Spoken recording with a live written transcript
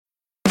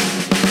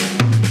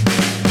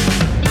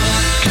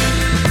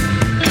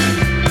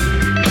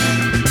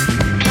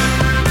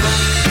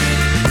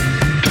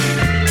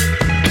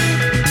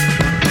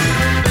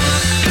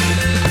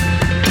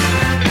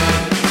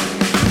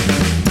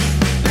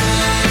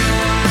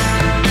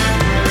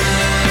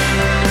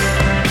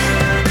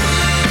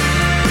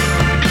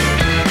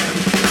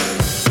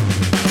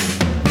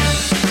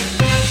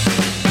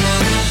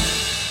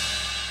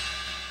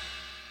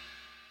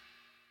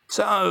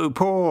So,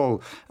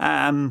 Paul,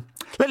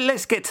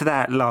 let's get to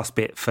that last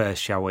bit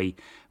first, shall we?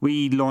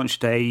 We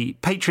launched a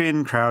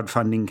Patreon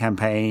crowdfunding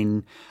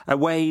campaign, a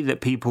way that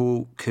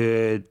people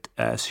could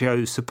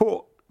show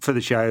support for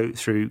the show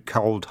through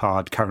cold,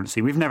 hard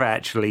currency. We've never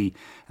actually,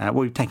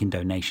 we've taken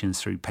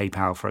donations through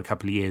PayPal for a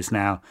couple of years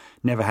now,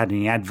 never had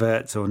any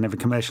adverts or never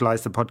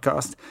commercialised the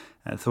podcast.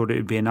 I thought it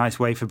would be a nice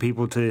way for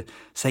people to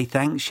say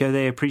thanks, show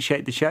they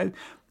appreciate the show.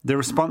 The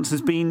response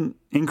has been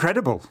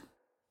incredible.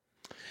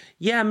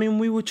 Yeah, I mean,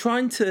 we were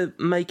trying to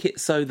make it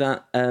so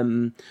that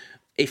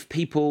if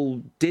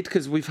people did,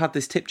 because we've had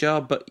this tip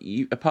jar, but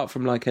apart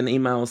from like an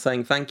email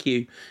saying thank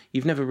you,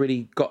 you've never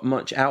really got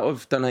much out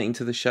of donating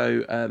to the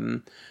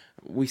show.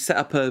 We set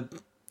up a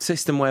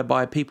system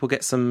whereby people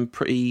get some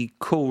pretty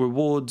cool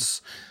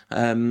rewards.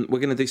 We're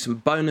going to do some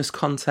bonus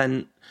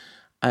content,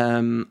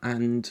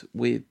 and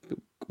we've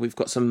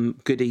got some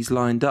goodies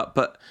lined up.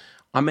 But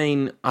I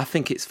mean, I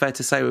think it's fair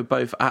to say we're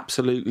both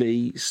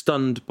absolutely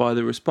stunned by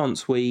the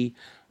response. We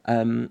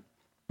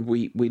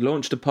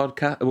launched a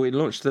podcast. We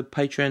launched the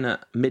Patreon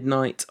at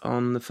midnight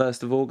on the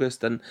 1st of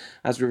August, and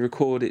as we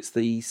record, it's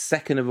the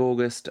 2nd of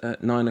August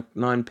at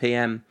 9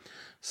 p.m.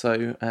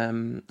 So, I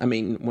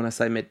mean, when I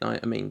say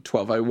midnight, I mean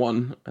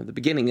 12:01 at the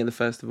beginning of the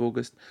 1st of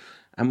August.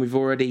 And we've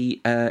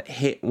already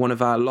hit one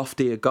of our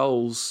loftier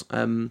goals,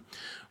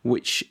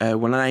 which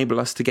will enable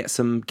us to get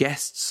some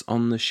guests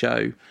on the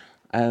show.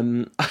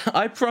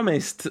 I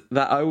promised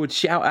that I would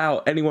shout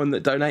out anyone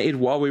that donated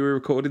while we were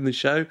recording the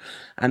show.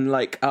 And,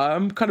 like,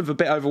 I'm kind of a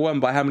bit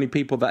overwhelmed by how many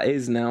people that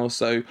is now.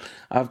 So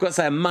I've got to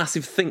say a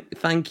massive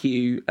thank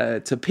you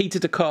to Peter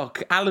de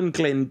Kock, Alan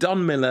Glynn,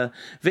 Don Miller,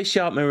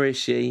 Vishart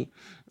Marishi,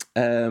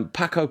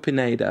 Paco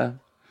Pineda,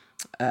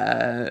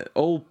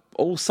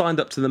 all signed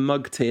up to the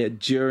mug tier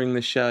during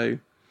the show.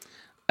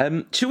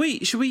 Should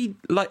we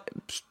like?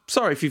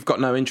 Sorry if you've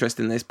got no interest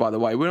in this, by the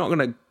way. We're not going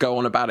to go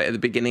on about it at the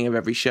beginning of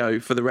every show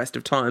for the rest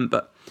of time.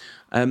 But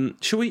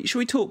should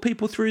we talk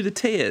people through the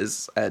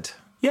tiers, Ed?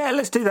 Yeah,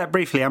 let's do that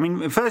briefly. I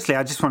mean, firstly,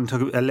 I just want to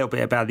talk a little bit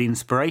about the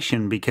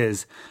inspiration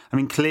because, I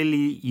mean,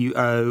 clearly you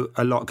owe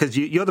a lot because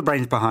you're the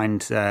brains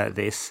behind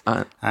this.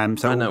 So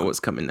I know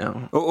what's coming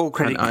now. All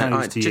credit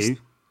goes to you.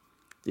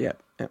 Yeah.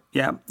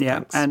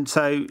 Thanks. And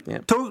so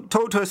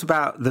talk to us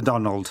about the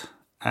Donald,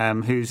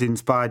 who's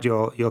inspired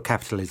your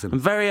capitalism. I'm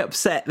very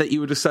upset that you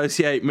would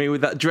associate me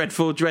with that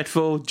dreadful,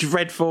 dreadful,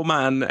 dreadful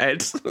man,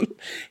 Ed.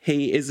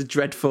 He is a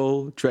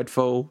dreadful,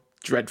 dreadful,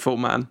 dreadful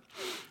man.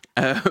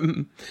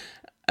 So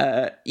the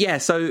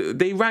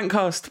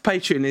Rantcast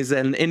Patreon is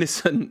an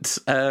innocent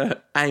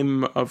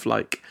aim of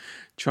like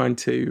trying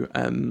to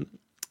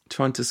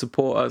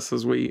support us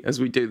as we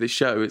do this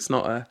show. It's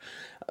not a.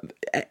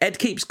 Ed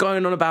keeps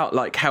going on about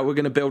like how we're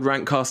going to build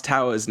Rantcast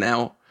towers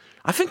now.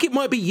 I think it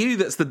might be you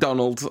that's the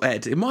Donald,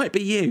 Ed. It might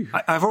be you.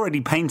 I've already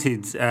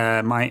painted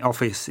my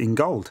office in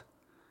gold.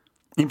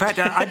 In fact,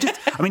 I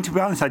mean, to be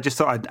honest, I just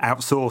thought I'd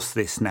outsource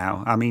this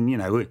now. I mean, you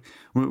know,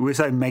 we're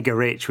so mega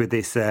rich with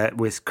this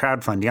with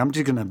crowdfunding. I'm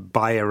just going to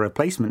buy a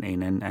replacement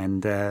in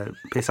and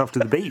piss off to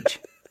the beach.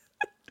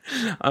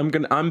 I'm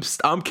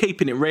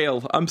keeping it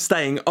real. I'm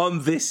staying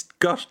on this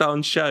gosh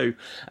darn show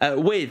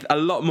with a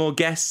lot more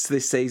guests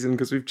this season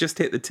because we've just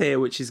hit the tier,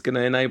 which is going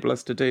to enable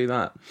us to do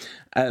that.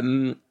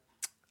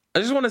 I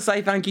just want to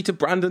say thank you to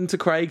Brandon, to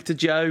Craig, to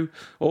Joe,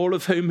 all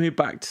of who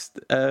backed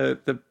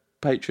the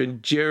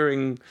Patreon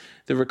during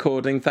the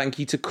recording. Thank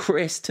you to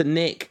Chris, to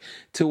Nick,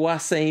 to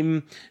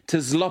Wasim, to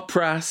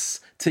Zlopras,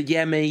 to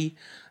Yemi,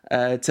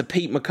 to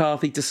Pete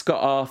McCarthy, to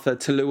Scott Arthur,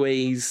 to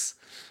Louise,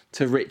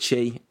 to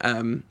Richie.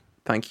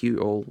 Thank you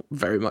all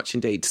very much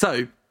indeed.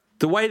 So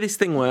the way this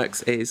thing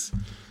works is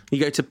you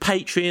go to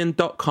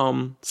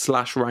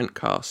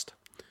patreon.com/rantcast.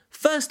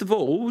 First of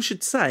all, we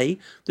should say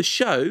the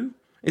show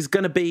is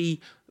going to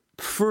be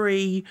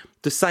free,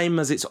 the same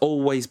as it's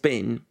always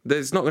been.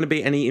 There's not going to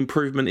be any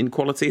improvement in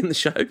quality in the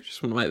show,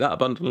 just want to make that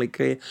abundantly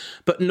clear,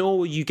 but nor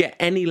will you get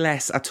any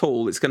less at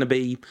all. It's going to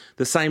be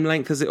the same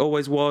length as it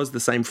always was,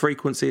 the same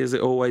frequency as it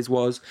always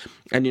was,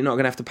 and you're not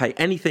going to have to pay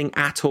anything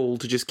at all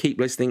to just keep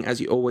listening as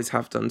you always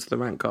have done to the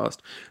Rantcast.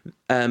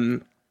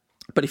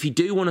 But if you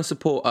do want to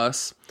support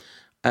us,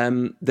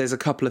 there's a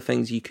couple of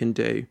things you can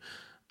do.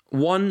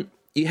 One,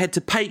 you head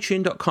to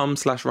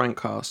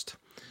patreon.com/rantcast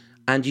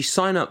and you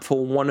sign up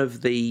for one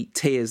of the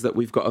tiers that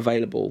we've got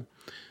available.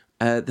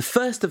 The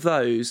first of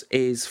those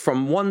is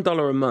from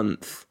 $1 a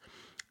month,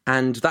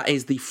 and that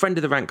is the Friend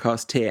of the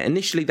Rantcast tier.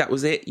 Initially, that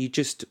was it. You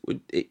get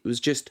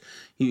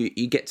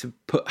to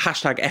put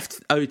hashtag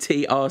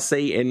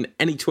FOTRC in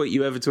any tweet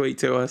you ever tweet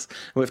to us.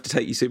 We have to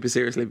take you super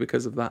seriously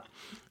because of that.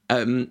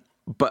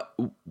 But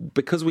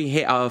because we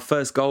hit our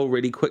first goal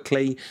really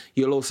quickly,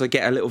 you'll also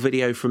get a little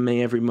video from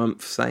me every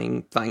month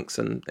saying thanks,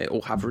 and it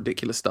will have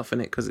ridiculous stuff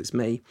in it because it's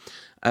me.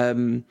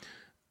 So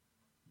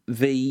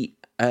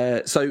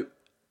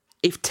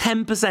if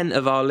 10%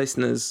 of our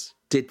listeners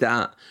did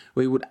that,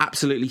 we would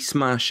absolutely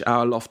smash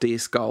our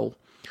loftiest goal.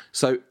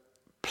 So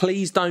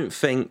please don't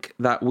think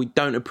that we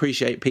don't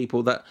appreciate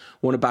people that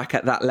want to back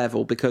at that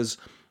level, because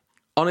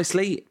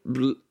honestly,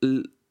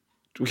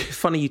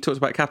 funny you talked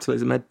about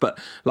capitalism, Ed, but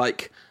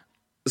like,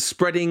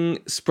 spreading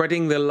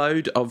the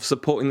load of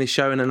supporting this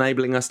show and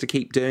enabling us to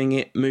keep doing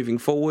it moving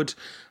forward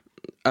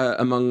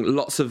among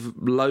lots of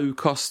low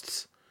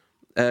cost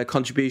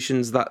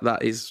contributions. That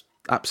is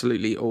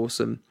absolutely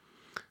awesome.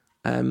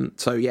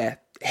 So yeah,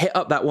 hit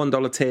up that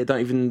 $1 tier.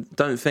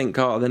 Don't think,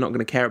 oh, they're not going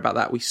to care about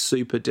that. We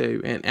super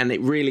do, and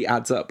it really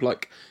adds up,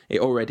 like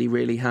it already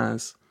really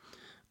has.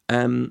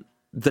 The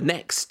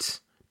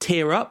next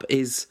tier up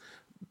is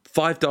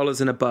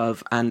 $5 and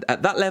above, and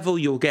at that level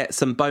you'll get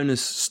some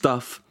bonus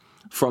stuff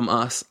from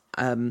us.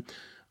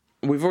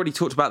 We've already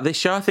talked about this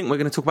show. I think we're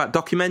going to talk about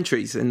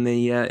documentaries in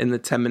the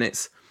 10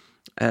 minutes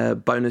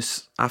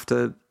bonus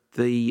after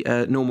the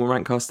normal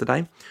Rantcast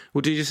today.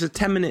 We'll do just a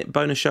 10-minute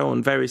bonus show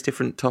on various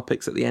different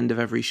topics at the end of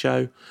every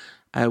show,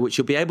 which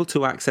you'll be able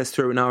to access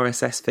through an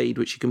RSS feed,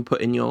 which you can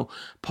put in your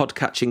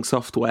podcatching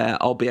software.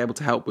 I'll be able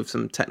to help with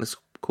some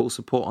technical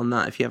support on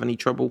that if you have any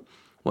trouble.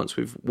 Once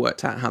we've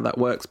worked out how that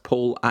works,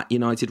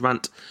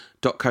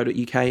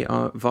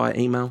 paul@unitedrant.co.uk via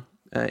email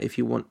if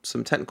you want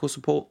some technical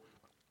support.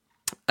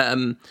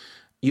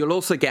 You'll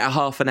also get a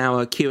half an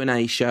hour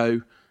Q&A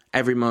show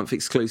every month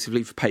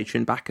exclusively for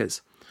Patreon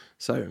backers.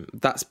 So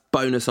that's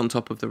bonus on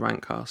top of the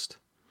Rantcast.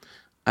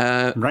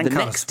 The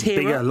next tier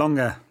bigger, up,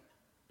 longer,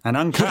 and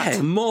uncut.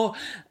 Yeah, more.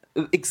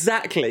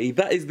 Exactly.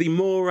 That is the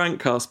more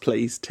Rantcast,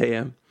 please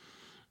tier.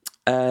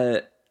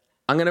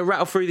 I'm going to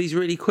rattle through these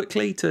really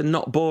quickly to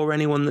not bore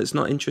anyone that's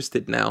not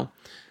interested now.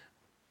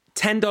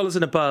 $10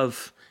 and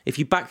above. If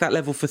you back that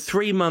level for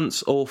 3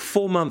 months or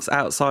 4 months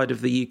outside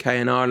of the UK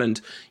and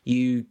Ireland,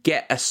 you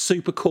get a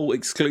super cool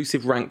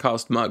exclusive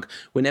Rantcast mug.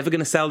 We're never going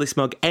to sell this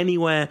mug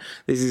anywhere.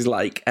 This is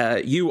like,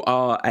 you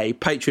are a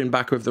Patreon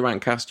backer of the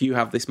Rantcast. You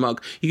have this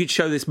mug. You could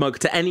show this mug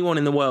to anyone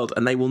in the world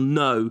and they will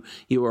know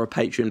you are a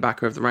Patreon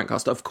backer of the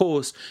Rantcast. Of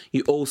course,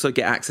 you also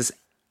get access.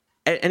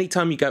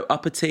 Anytime you go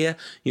up a tier,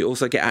 you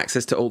also get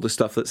access to all the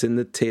stuff that's in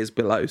the tiers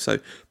below. So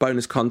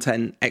bonus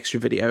content,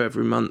 extra video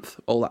every month,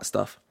 all that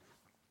stuff.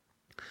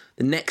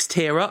 The next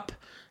tier up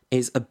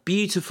is a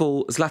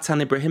beautiful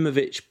Zlatan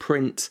Ibrahimovic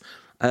print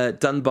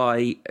done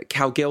by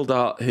Cal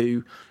Gildart,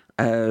 who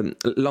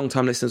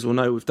long-time listeners will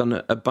know we've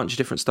done a bunch of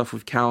different stuff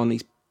with Cal, and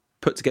he's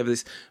put together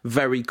this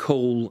very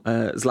cool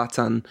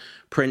Zlatan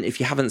print. If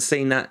you haven't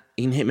seen that,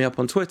 you can hit me up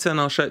on Twitter and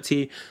I'll show it to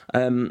you.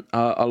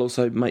 I'll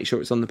also make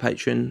sure it's on the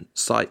Patreon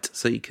site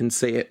so you can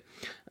see it.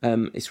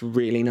 It's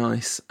really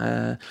nice.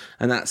 And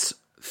that's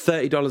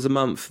 $30 a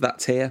month, that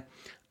tier.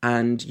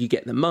 And you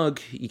get the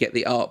mug, you get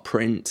the art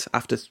print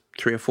after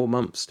 3 or 4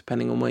 months,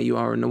 depending on where you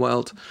are in the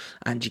world,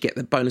 and you get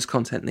the bonus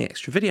content and the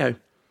extra video.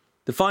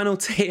 The final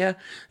tier,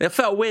 it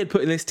felt weird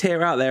putting this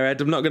tier out there,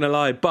 Ed, I'm not going to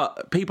lie,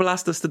 but people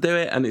asked us to do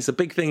it, and it's a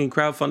big thing in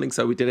crowdfunding,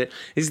 so we did it.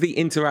 This is the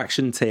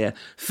interaction tier.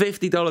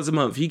 $50 a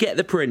month. You get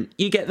the print,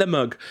 you get the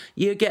mug,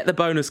 you get the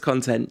bonus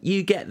content,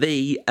 you get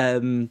the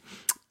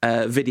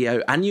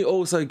video, and you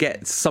also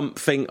get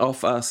something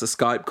off us, a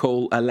Skype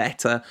call, a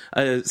letter,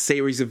 a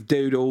series of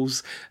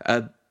doodles,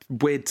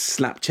 weird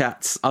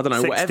Snapchats, I don't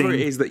know, sexting. Whatever it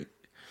is that...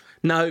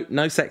 No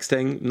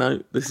sexting.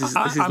 No, this is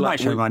I like... might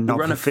show my knob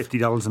for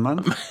 $50 a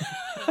month.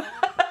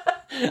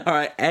 All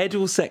right, Ed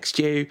will sext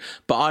you,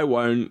 but I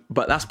won't.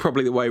 But that's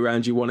probably the way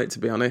around you want it, to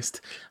be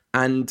honest.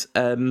 And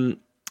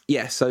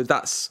yeah, so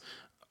that's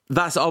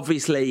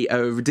obviously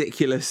a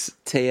ridiculous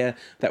tier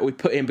that we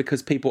put in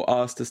because people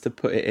asked us to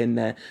put it in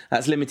there.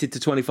 That's limited to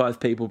 25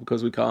 people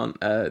because we can't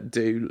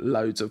do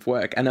loads of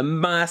work. And a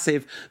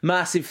massive,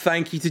 massive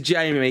thank you to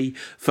Jamie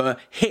for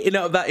hitting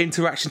up that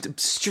interaction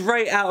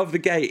straight out of the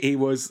gate. He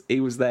was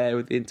there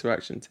with the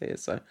interaction tier.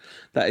 So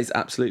that is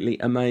absolutely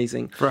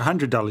amazing. For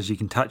 $100, you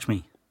can touch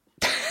me.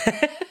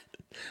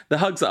 The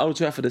hugs at Old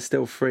Trafford are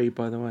still free,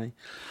 by the way.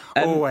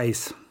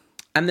 Always.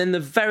 And then the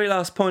very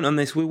last point on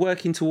this, we're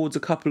working towards a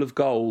couple of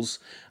goals.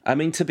 I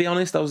mean, to be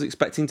honest, I was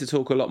expecting to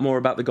talk a lot more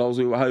about the goals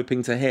we were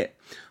hoping to hit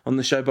on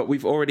the show, but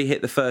we've already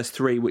hit the first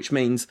 3, which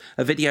means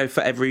a video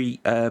for every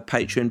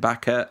Patreon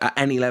backer at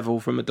any level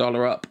from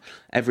 $1 up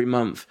every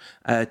month.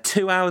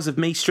 2 hours of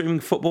me streaming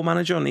Football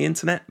Manager on the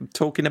internet,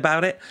 talking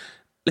about it.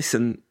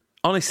 Listen,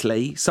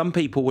 honestly, some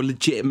people were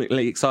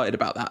legitimately excited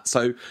about that.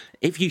 So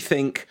if you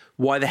think,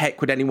 why the heck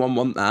would anyone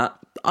want that?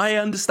 I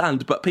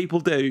understand, but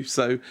people do,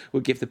 so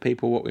we'll give the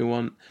people what we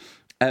want.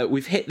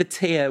 We've hit the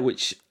tier,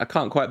 which I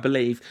can't quite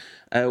believe,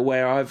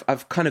 where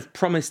I've kind of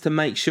promised to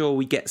make sure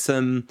we get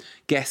some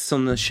guests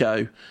on the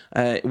show.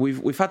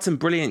 We've had some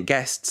brilliant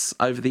guests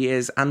over the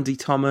years: Andy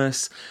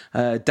Thomas,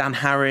 Dan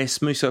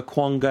Harris, Musa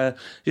Okwonga,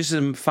 just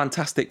some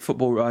fantastic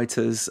football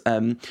writers.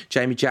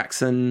 Jamie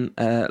Jackson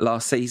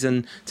last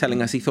season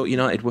telling us he thought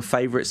United were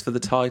favourites for the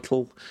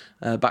title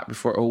back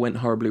before it all went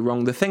horribly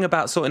wrong. The thing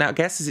about sorting out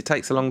guests is it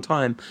takes a long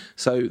time,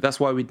 so that's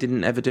why we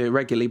didn't ever do it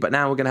regularly. But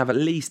now we're going to have at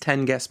least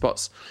 10 guest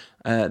spots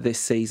this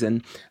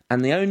season,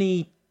 and the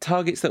only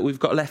targets that we've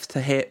got left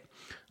to hit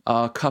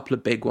are a couple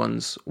of big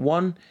ones.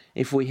 One,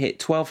 if we hit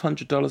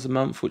 $1,200 a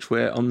month, which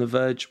we're on the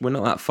verge, we're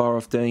not that far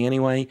off doing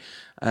anyway,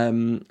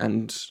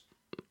 and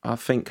I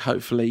think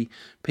hopefully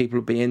people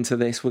will be into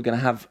this. We're going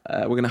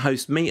to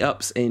host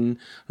meetups in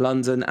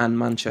London and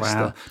Manchester.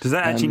 Wow. Does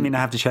that actually mean I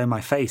have to show my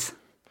face?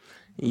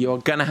 You're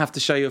going to have to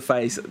show your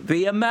face.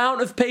 The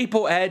amount of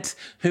people, Ed,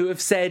 who have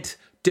said,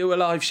 do a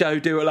live show,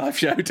 do a live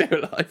show, do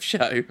a live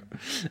show.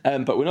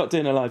 But we're not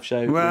doing a live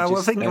show. Well,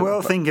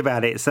 we'll think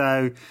about it.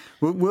 So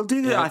we'll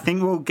do that. Yeah. I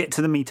think we'll get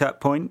to the meetup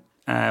point.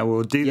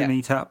 We'll do the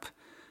meetup.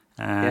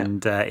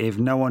 And if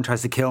no one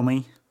tries to kill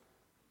me,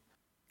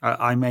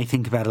 I may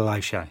think about a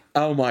live show.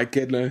 Oh, my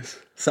goodness.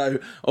 So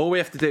all we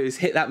have to do is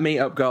hit that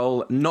meetup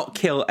goal, not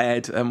kill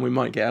Ed, and we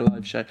might get a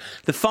live show.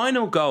 The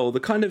final goal, the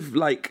kind of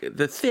like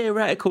the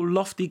theoretical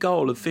lofty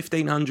goal of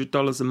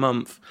 $1,500 a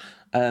month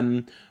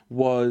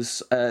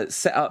was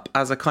set up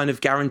as a kind of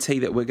guarantee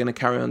that we're going to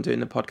carry on doing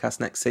the podcast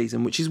next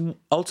season, which is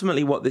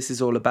ultimately what this is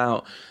all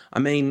about. I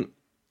mean,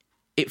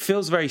 it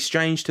feels very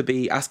strange to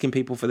be asking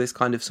people for this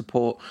kind of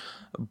support,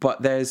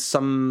 but there's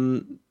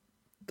some...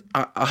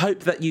 I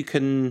hope that you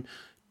can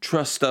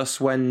trust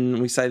us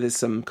when we say there's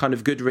some kind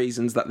of good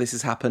reasons that this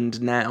has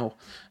happened now,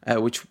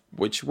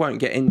 which won't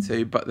get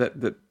into, but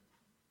that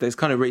there's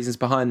kind of reasons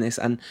behind this,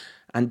 and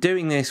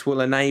doing this will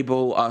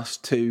enable us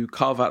to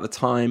carve out the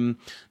time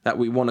that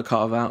we want to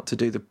carve out to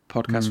do the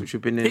podcast, which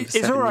we've been doing for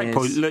 7 years. It's all right,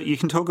 Paul. Look, you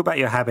can talk about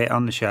your habit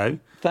on the show.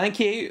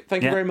 Thank you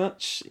very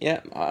much.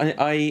 Yeah,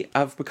 I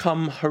have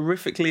become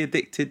horrifically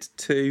addicted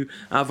to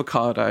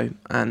avocado,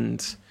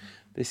 and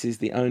this is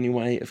the only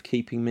way of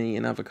keeping me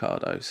in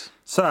avocados.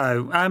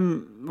 So,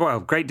 well,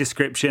 great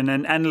description.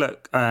 And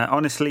look,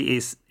 honestly,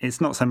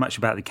 it's not so much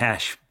about the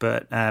cash,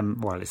 but,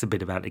 well, it's a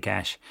bit about the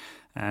cash.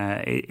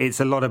 It's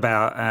a lot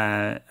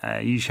about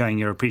you showing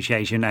your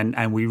appreciation,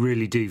 and we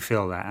really do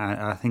feel that.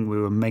 I think we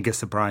were mega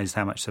surprised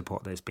how much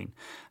support there's been.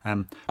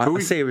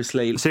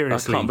 Seriously, I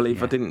can't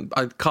believe I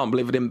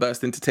didn't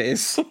burst into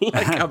tears.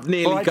 Like I've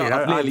nearly I've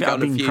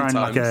been a few crying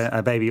times. Like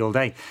a baby all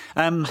day.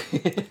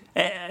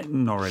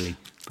 Not really.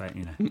 But,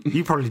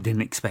 you probably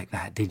didn't expect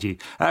that, did you?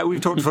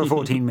 We've talked for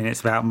 14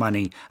 minutes about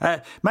money.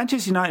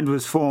 Manchester United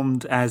was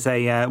formed as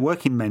a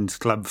working men's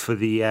club for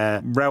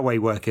the railway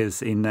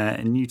workers in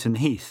Newton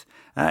Heath.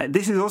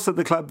 This is also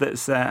the club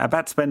that's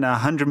about to spend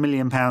 £100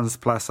 million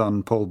plus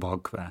on Paul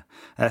Pogba.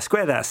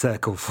 Square that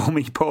circle for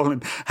me, Paul.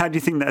 And how do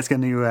you think that's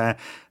going to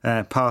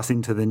pass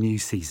into the new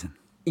season?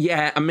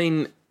 Yeah, I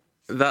mean,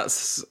 that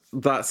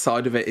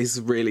side of it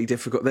is really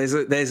difficult.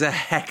 There's a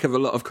heck of a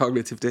lot of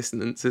cognitive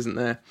dissonance, isn't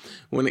there,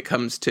 when it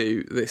comes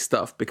to this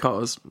stuff?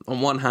 Because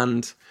on one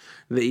hand,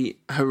 the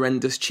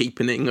horrendous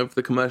cheapening of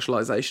the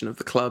commercialisation of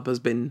the club has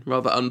been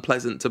rather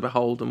unpleasant to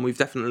behold, and we've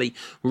definitely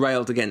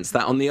railed against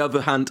that. On the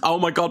other hand, oh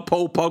my God,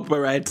 Paul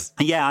Pogba, Ed.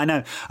 Yeah, I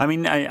know. I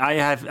mean,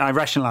 I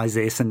rationalise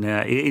this, and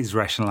it is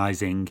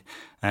rationalising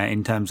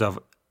in terms of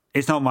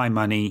it's not my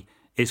money.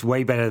 It's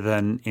way better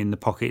than in the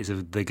pockets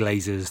of the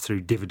Glazers through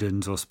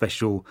dividends or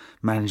special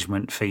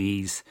management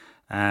fees.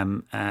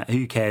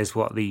 Who cares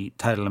what the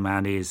total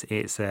amount is?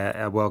 It's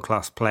a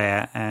world-class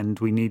player, and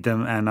we need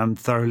them. And I'm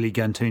thoroughly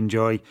going to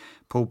enjoy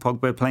Paul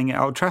Pogba playing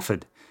at Old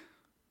Trafford.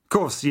 Of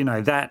course,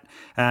 that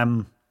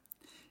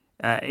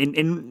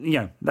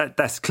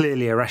that's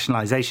clearly a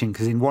rationalisation,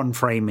 because in one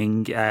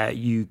framing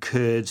you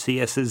could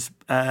see us as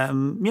a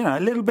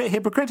little bit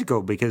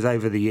hypocritical, because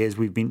over the years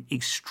we've been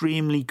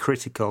extremely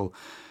critical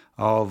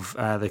of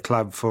the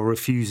club for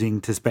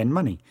refusing to spend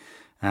money.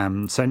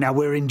 So now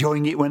we're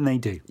enjoying it when they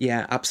do.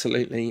 Yeah,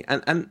 absolutely.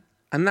 And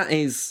that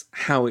is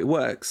how it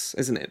works,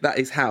 isn't it? That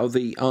is how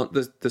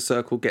the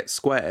circle gets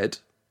squared.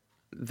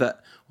 The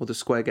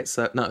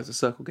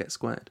circle gets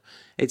squared.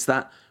 It's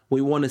that we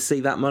want to see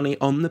that money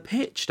on the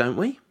pitch, don't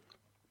we?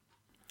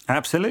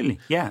 Absolutely.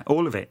 Yeah,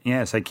 all of it.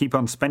 Yeah, so keep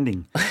on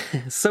spending.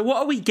 So what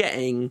are we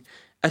getting?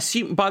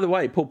 By the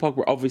way, Paul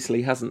Pogba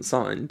obviously hasn't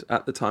signed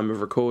at the time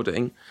of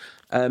recording.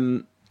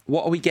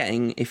 What are we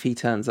getting if he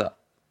turns up?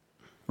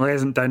 Well, he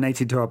hasn't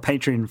donated to our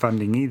Patreon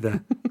funding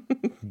either.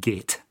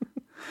 Git.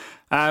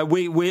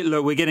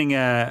 We're getting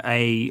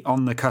a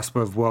on the cusp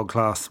of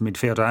world-class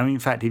midfielder. I mean, in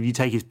fact, if you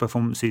take his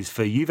performances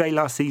for Juve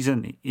last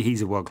season,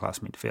 he's a world-class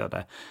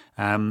midfielder.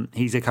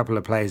 He's a couple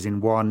of players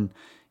in one.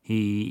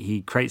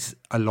 He creates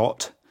a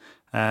lot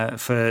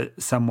for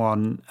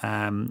someone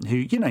who,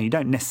 you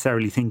don't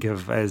necessarily think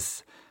of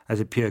as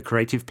a pure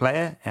creative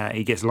player.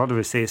 He gets a lot of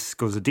assists,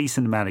 scores a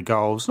decent amount of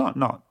goals,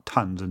 not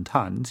tons and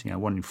tons,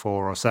 1 in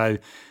 4 or so.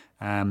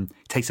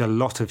 Takes a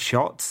lot of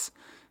shots.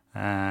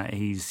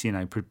 He's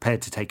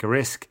prepared to take a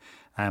risk.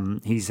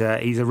 He's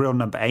a real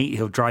number 8.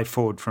 He'll drive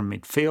forward from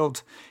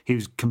midfield. He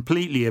was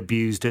completely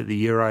abused at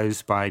the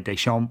Euros by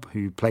Deschamps,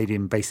 who played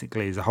him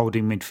basically as a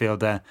holding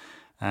midfielder.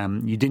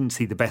 You didn't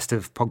see the best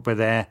of Pogba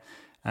there.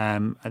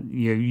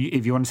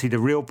 If you want to see the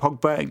real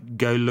Pogba,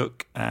 go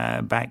look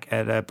back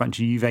at a bunch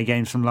of Juve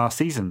games from last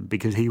season,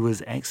 because he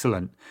was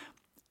excellent.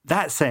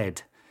 That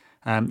said,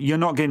 you're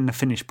not getting the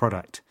finished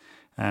product.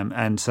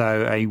 And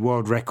so a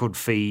world record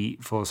fee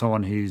for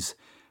someone who's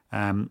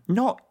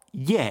not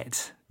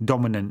yet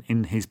dominant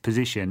in his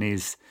position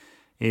is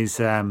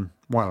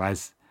well,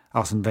 as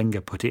Arsene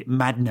Wenger put it,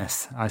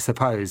 madness, I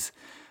suppose.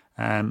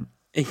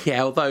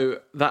 Yeah, although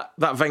that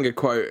Wenger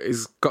quote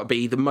has got to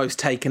be the most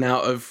taken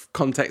out of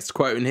context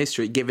quote in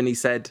history, given he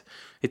said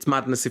it's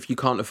madness if you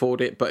can't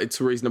afford it, but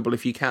it's reasonable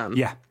if you can.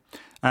 Yeah.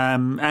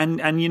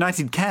 And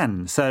United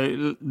can.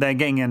 So they're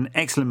getting an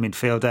excellent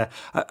midfielder.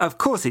 Of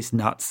course, it's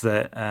nuts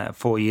that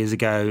 4 years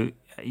ago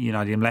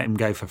United let him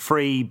go for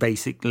free,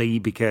 basically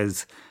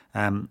because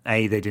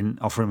A, they didn't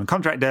offer him a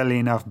contract early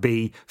enough.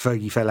 B,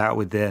 Fergie fell out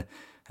with the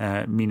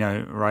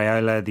Mino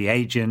Raiola, the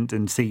agent,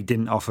 and C,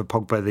 didn't offer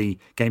Pogba the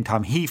game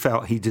time he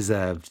felt he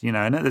deserved.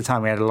 And at the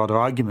time we had a lot of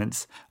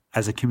arguments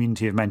as a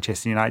community of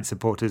Manchester United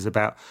supporters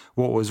about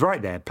what was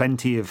right there.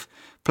 Plenty of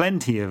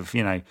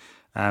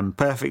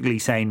perfectly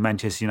sane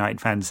Manchester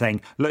United fans saying,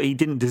 look, he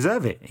didn't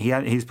deserve it.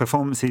 His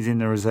performances in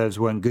the reserves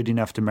weren't good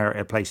enough to merit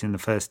a place in the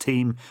first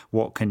team.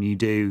 What can you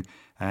do?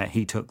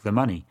 He took the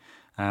money.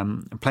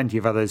 Plenty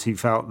of others who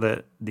felt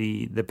that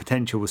the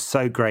potential was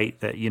so great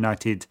that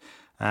United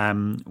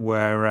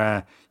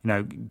were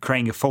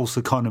creating a false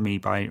economy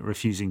by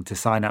refusing to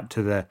sign up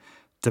to the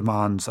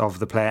demands of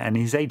the player and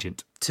his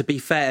agent. To be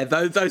fair,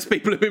 though, those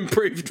people have been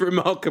proved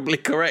remarkably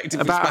correct.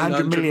 About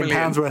 £100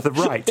 million worth of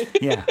right.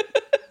 Yeah.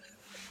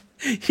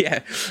 Yeah.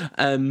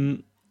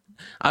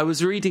 I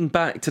was reading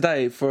back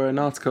today for an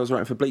article I was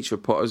writing for Bleacher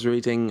Report. I was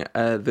reading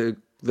the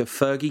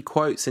Fergie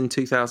quotes in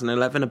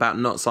 2011 about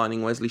not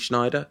signing Wesley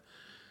Sneijder.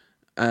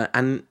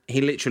 And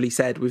he literally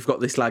said, we've got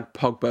this lad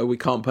Pogba, we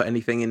can't put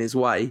anything in his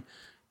way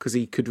because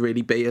he could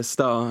really be a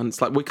star. And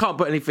it's like, we can't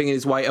put anything in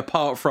his way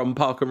apart from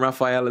Park and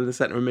Raphael in the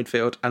centre of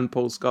midfield and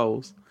Paul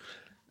Scholes.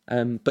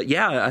 But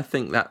yeah, I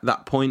think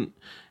that point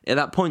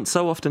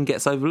so often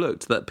gets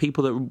overlooked, that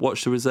people that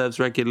watch the reserves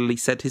regularly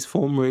said his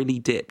form really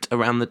dipped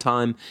around the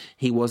time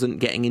he wasn't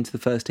getting into the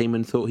first team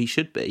and thought he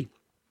should be.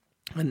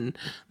 And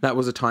that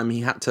was a time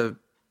he had to,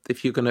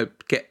 if you're going to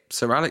get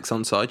Sir Alex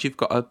on side, you've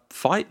got to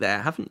fight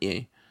there, haven't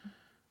you?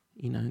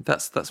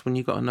 That's when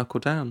you've got to knuckle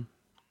down.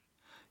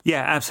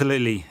 Yeah,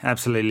 absolutely.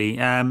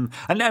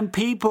 And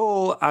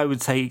people, I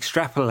would say,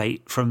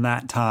 extrapolate from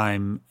that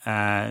time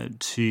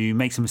to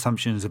make some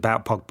assumptions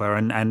about Pogba,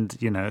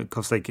 and of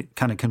course they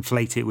kind of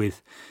conflate it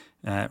with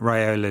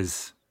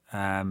Raiola's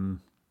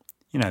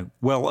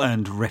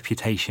well-earned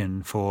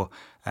reputation for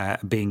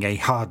being a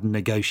hard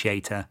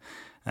negotiator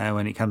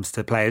when it comes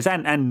to players,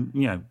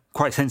 and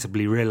quite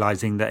sensibly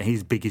realising that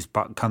his biggest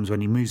buck comes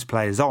when he moves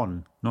players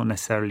on, not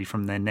necessarily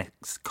from their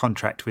next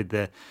contract with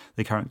the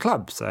current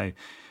club. So.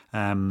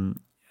 People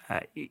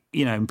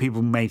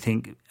may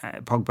think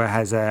Pogba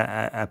has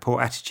a poor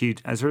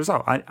attitude as a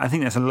result. I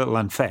think that's a little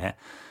unfair.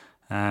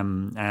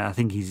 I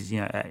think he's,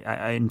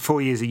 in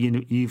 4 years at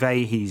Juve,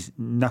 he's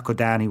knuckled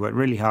down. He worked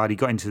really hard. He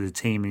got into the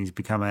team and he's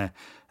become a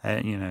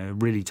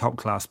really top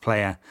class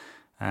player.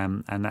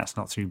 And that's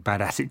not through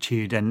bad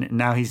attitude. And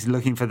now he's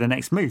looking for the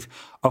next move.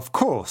 Of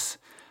course,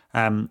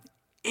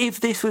 if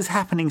this was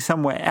happening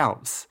somewhere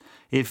else,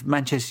 if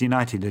Manchester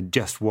United had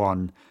just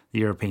won the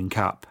European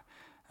Cup,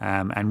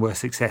 and were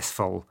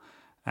successful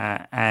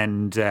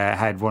and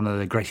had one of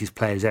the greatest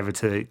players ever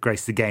to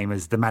grace the game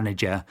as the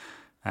manager,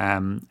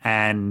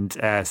 and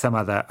some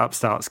other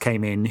upstarts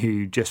came in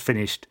who just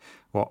finished,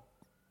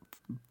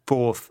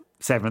 4th,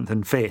 7th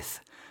and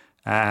 5th,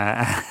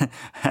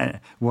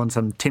 won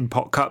some tin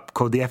pot cup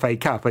called the FA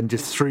Cup and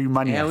just threw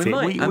money at it.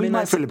 We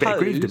might feel a bit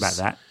aggrieved about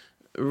that.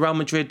 Real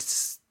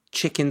Madrid's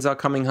chickens are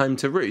coming home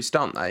to roost,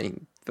 aren't they?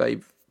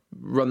 They've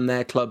run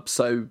their club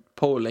so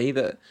poorly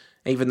that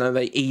even though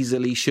they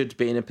easily should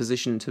be in a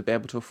position to be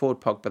able to afford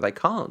Pogba, they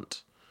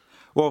can't.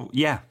 Well,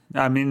 yeah.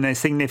 I mean, they're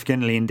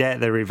significantly in debt.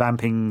 They're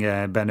revamping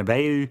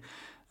Bernabeu.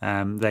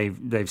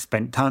 They've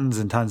spent tons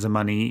and tons of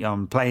money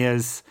on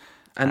players.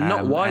 And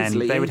not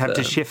wisely. And they would have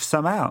to shift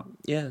some out.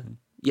 Yeah,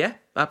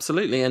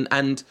 absolutely.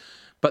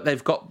 But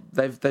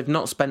they've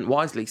not spent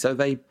wisely, so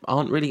they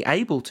aren't really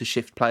able to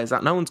shift players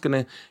out. No one's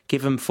going to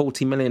give them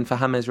 40 million for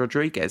James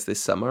Rodriguez this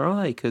summer,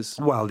 are they?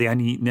 Well, the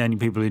only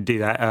people who do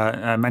that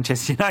are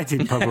Manchester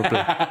United,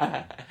 probably.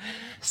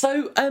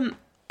 So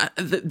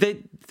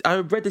I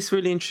read this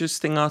really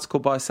interesting article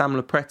by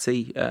Sam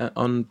Lopretti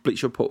on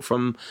Bleacher Report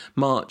from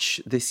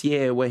March this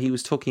year, where he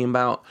was talking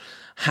about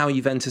how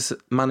Juventus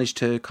managed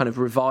to kind of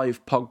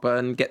revive Pogba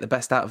and get the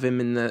best out of him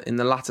in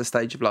the latter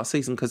stage of last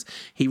season, because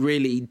he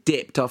really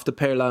dipped after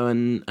Pirlo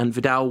and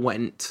Vidal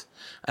went,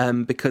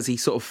 because he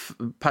sort of,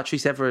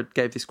 Patrice Evra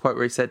gave this quote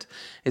where he said,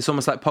 it's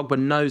almost like Pogba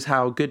knows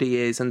how good he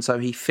is, and so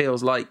he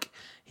feels like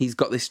he's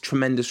got this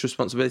tremendous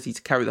responsibility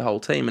to carry the whole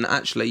team, and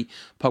actually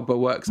Pogba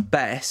works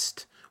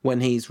best when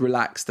he's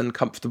relaxed and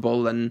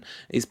comfortable and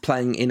is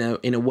playing in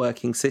a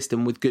working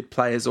system with good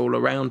players all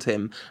around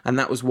him. And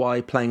that was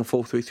why playing a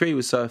 4-3-3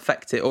 was so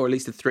effective, or at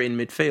least a 3 in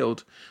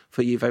midfield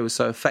for Juve was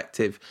so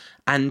effective.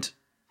 And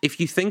if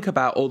you think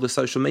about all the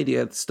social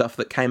media stuff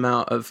that came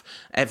out of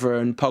Evra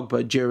and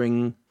Pogba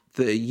during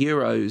the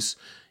Euros,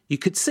 you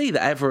could see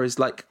that Evra is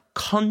like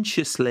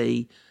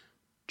consciously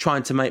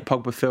trying to make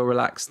Pogba feel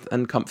relaxed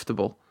and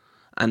comfortable,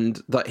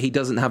 and that he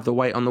doesn't have the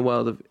weight of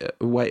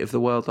the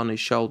world on his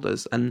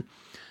shoulders. And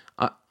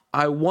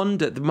I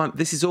wonder,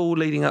 this is all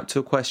leading up to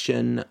a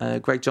question.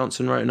 Greg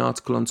Johnson wrote an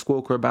article on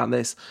Squawker about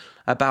this,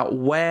 about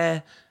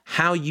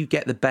how you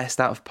get the best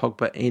out of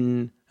Pogba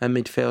in a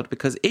midfield.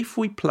 Because if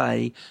we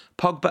play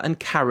Pogba and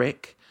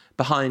Carrick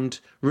behind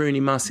Rooney,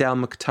 Martial,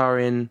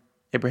 Mkhitaryan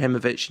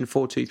Ibrahimovic in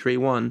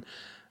 4-2-3-1,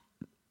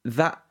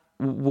 that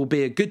will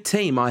be a good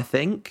team, I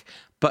think,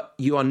 but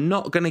you are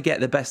not going to get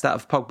the best out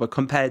of Pogba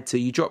compared to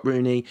you drop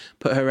Rooney,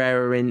 put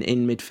Herrera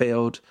in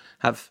midfield,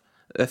 have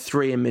a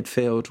three in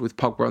midfield with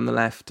Pogba on the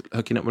left,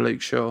 hooking up with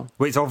Luke Shaw.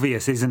 Well, it's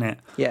obvious, isn't it?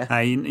 Yeah.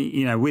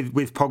 You know,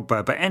 with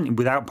Pogba, but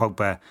without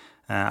Pogba,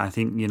 I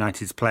think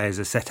United's players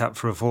are set up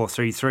for a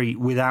 4-3-3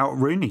 without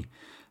Rooney.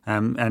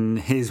 And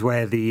here's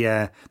where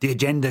the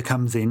agenda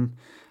comes in.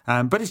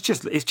 But it's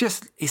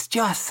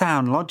just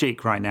sound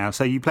logic right now.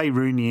 So you play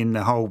Rooney in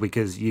the hole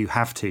because you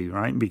have to,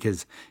 right?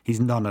 Because he's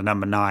not a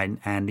number 9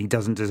 and he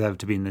doesn't deserve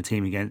to be in the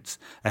team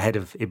ahead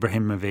of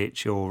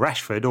Ibrahimovic or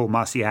Rashford or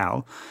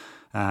Martial.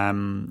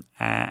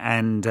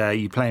 And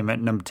you play him at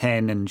number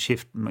 10 and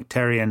shift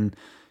Mkhitaryan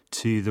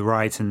to the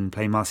right and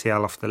play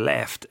Martial off the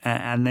left.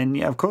 And then,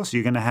 yeah, of course,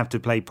 you're going to have to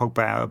play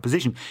Pogba out of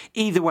position.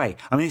 Either way,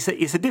 I mean,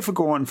 it's a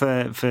difficult one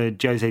for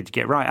Jose to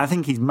get right. I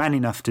think he's man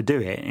enough to do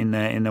it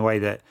in the way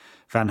that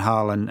Van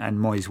Gaal and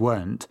Moyes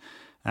weren't.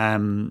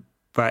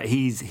 But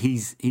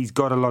he's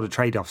got a lot of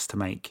trade-offs to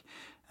make.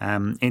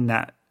 In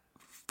that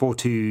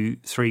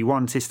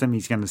 4-2-3-1 system,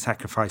 he's going to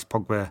sacrifice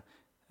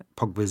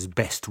Pogba's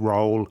best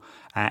role,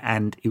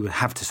 and he would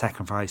have to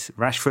sacrifice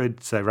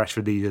Rashford. So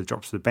Rashford either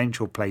drops to the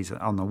bench or plays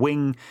on the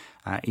wing.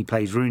 He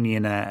plays Rooney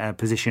in a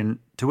position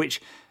to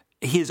which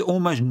he has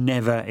almost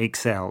never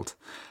excelled.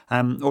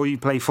 Or you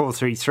play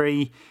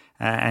 4-3-3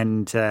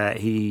 and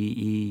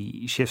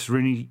he shifts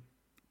Rooney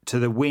to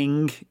the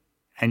wing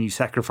and you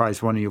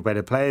sacrifice one of your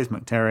better players,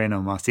 Mkhitaryan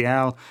or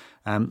Martial,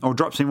 or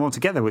drops him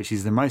altogether, which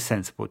is the most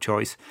sensible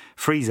choice,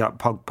 frees up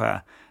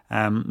Pogba.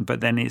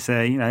 But then it's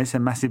a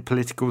massive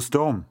political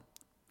storm.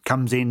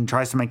 Comes in,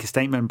 tries to make a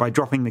statement by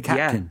dropping the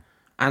captain.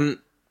 Yeah. And,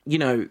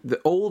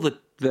 all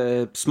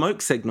the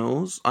smoke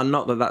signals are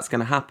not that that's going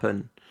to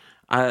happen.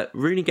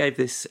 Rooney gave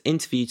this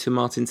interview to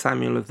Martin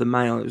Samuel of the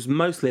Mail. It was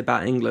mostly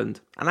about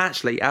England. And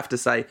actually, I have to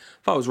say,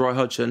 if I was Roy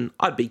Hodgson,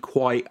 I'd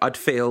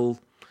feel,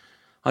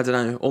 I don't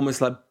know,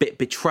 almost like a bit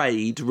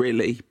betrayed,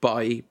 really,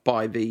 by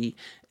the...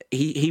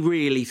 He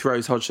really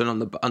throws Hodgson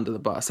under the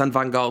bus, and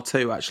Van Gaal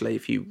too, actually,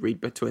 if you read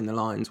between the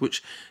lines,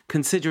 which,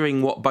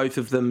 considering what both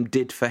of them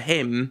did for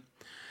him,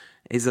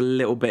 is a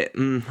little bit,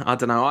 I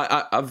don't know.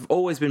 I've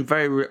always been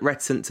very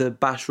reticent to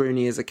bash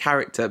Rooney as a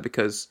character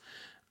because,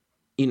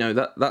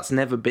 that's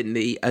never been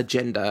the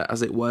agenda,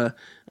 as it were.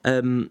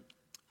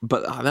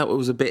 But that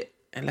was it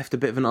left a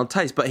bit of an odd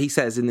taste. But he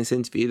says in this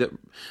interview that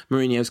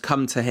Mourinho's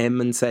come to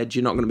him and said,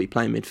 you're not going to be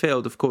playing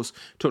midfield. Of course,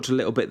 talked a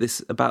little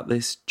bit about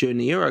this during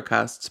the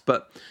Eurocasts,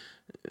 but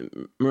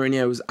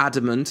Mourinho was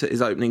adamant at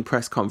his opening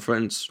press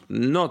conference,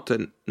 not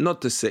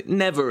a 6,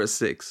 never a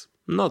 6,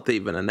 not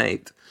even an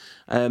 8.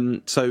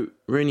 So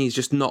Rooney's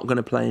just not going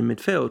to play in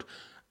midfield.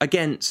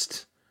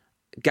 Against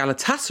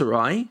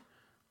Galatasaray,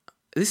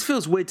 this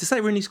feels weird to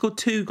say, Rooney scored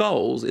 2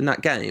 goals in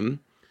that game,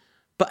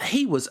 but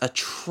he was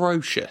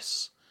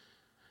atrocious.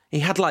 He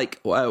had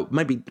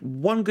maybe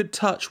one good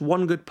touch,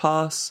 one good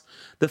pass.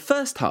 The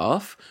first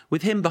half,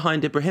 with him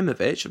behind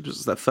Ibrahimovic, it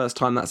was the first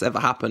time that's ever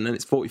happened, and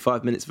it's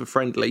 45 minutes of a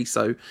friendly,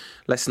 so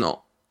let's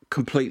not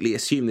completely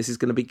assume this is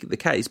going to be the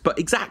case. But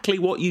exactly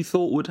what you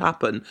thought would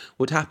happen.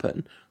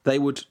 They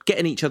would get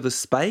in each other's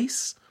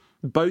space,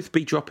 both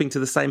be dropping to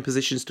the same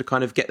positions to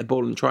kind of get the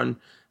ball and try and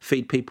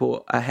feed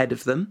people ahead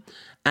of them.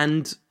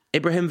 And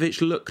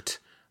Ibrahimovic looked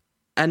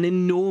an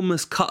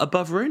enormous cut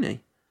above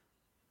Rooney.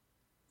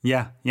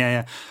 Yeah.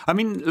 I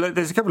mean, look,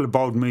 there's a couple of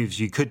bold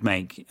moves you could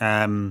make.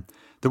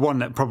 The one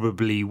that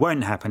probably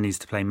won't happen is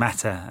to play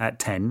Mata at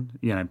 10,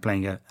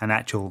 playing an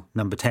actual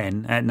number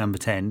 10 at number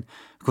 10.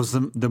 Of course,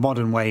 the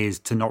modern way is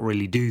to not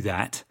really do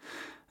that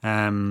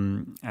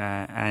and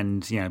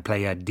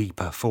play a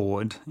deeper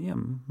forward. Yeah,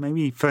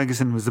 maybe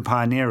Ferguson was the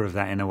pioneer of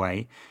that in a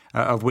way,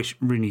 of which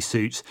Rooney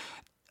suits.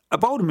 A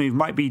bolder move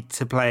might be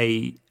to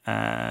play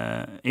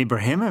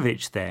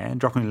Ibrahimovic there,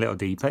 dropping a little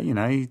deeper.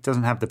 He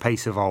doesn't have the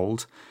pace of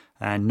old.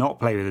 And not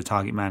play with a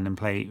target man and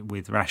play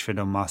with Rashford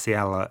or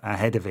Martial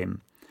ahead of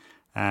him.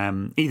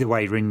 Either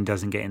way, Rooney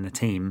doesn't get in the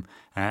team,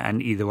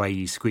 and either way,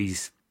 you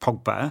squeeze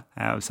Pogba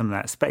out of some of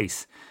that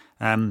space.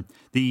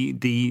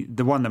 The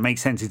one that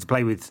makes sense is to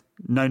play with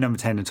no number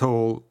 10 at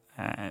all.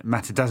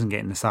 Mata doesn't get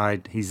in the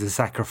side; he's a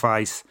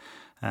sacrifice.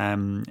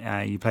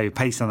 You play with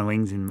pace on the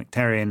wings in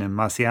Mkhitaryan and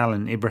Martial,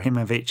 and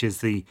Ibrahimovic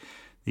is the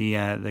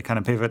kind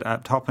of pivot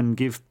up top, and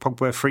give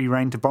Pogba free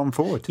rein to bomb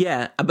forward.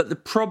 Yeah, but the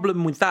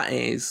problem with that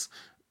is,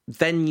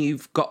 then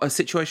you've got a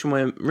situation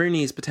where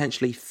Rooney is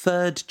potentially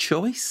third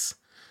choice.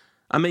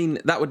 I mean,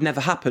 that would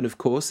never happen, of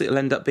course. It'll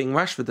end up being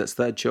Rashford that's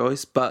third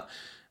choice. But,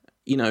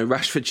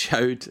 Rashford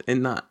showed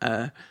in that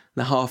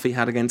the half he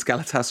had against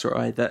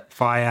Galatasaray that...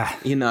 Fire.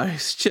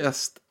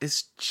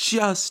 It's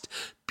just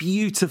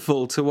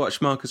beautiful to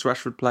watch Marcus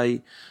Rashford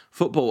play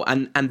football.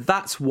 And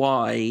that's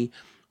why...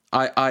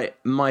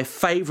 my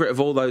favourite of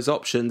all those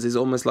options is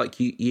almost like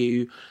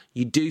you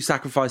do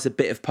sacrifice a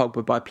bit of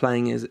Pogba by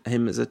playing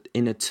him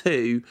in a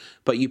 2,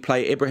 but you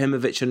play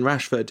Ibrahimovic and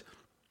Rashford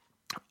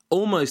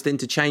almost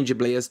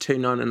interchangeably as 2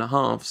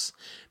 9.5s,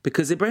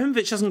 because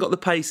Ibrahimovic hasn't got the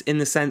pace in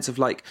the sense of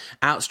like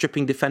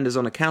outstripping defenders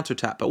on a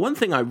counter-attack. But one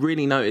thing I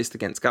really noticed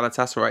against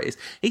Galatasaray is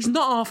he's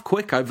not half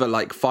quick over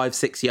like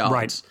 5-6 yards.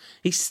 Right.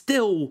 He's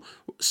still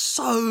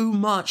so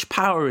much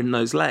power in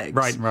those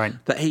legs.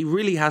 Right. That he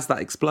really has that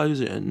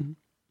explosion.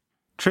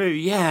 True,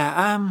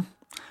 yeah.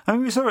 I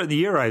mean, we saw at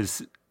the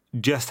Euros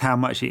just how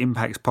much it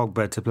impacts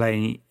Pogba to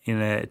play in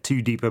a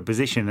too deep a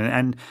position.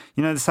 And,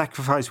 you know, the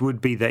sacrifice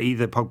would be that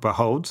either Pogba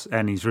holds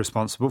and he's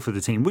responsible for the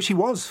team, which he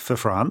was for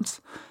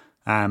France,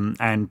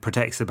 and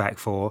protects the back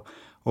four,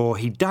 or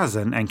he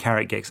doesn't and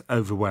Carrick gets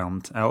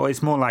overwhelmed. Or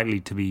it's more likely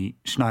to be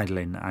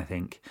Schneiderlin, I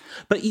think.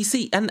 But you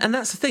see, and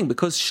that's the thing,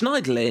 because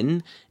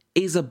Schneiderlin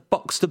is a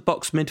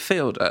box-to-box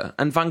midfielder,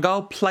 and Van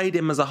Gaal played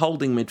him as a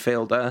holding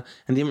midfielder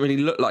and didn't really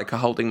look like a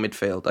holding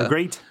midfielder.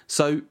 Agreed.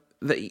 So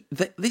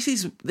this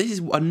is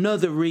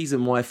another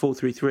reason why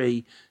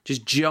 4-3-3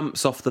 just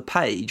jumps off the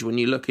page when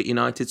you look at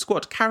United's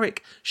squad.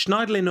 Carrick,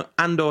 Schneiderlin,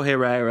 Andor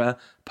Herrera,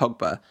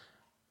 Pogba.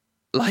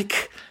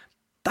 Like,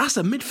 that's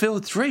a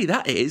midfield three,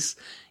 that is.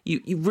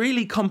 You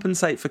really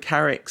compensate for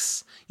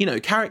Carrick's... You know,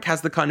 Carrick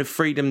has the kind of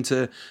freedom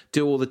to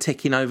do all the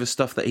ticking over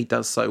stuff that he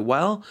does so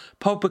well.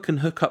 Pogba can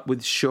hook up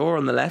with Shaw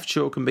on the left.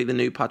 Shaw can be the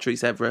new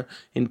Patrice Evra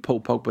in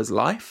Paul Pogba's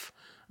life.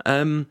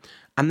 And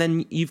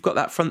then you've got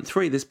that front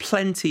three. There's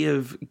plenty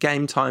of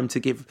game time to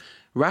give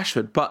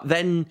Rashford, but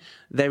then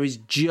there is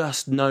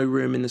just no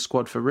room in the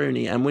squad for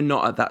Rooney, and we're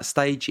not at that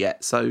stage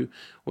yet. So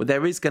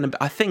there is going to be...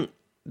 I think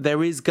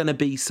there is going to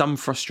be some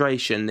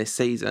frustration this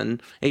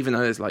season, even though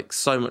there's like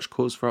so much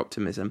cause for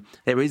optimism.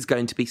 There is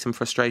going to be some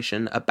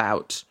frustration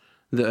about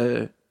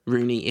the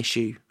Rooney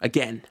issue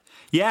again.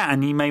 Yeah,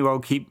 and he may well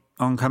keep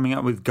on coming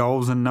up with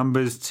goals and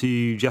numbers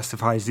to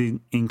justify his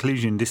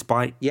inclusion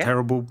despite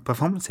terrible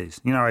performances.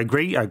 You know, I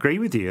agree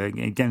with you.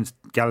 Against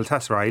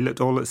Galatasaray, he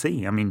looked all at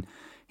sea. I mean,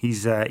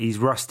 he's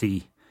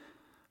rusty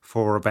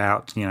for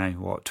about,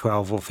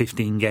 12 or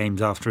 15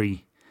 games after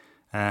he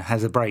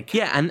has a break.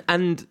 Yeah,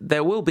 and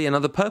there will be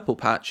another purple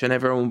patch, and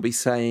everyone will be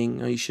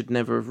saying, you should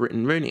never have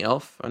written Rooney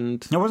off.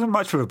 And there wasn't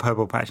much of a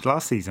purple patch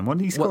last season. What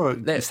did he score?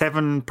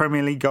 7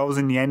 Premier League goals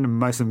in the end, and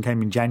most of them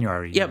came in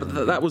January. Yeah,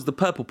 but that was the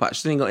purple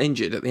patch. Then he got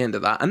injured at the end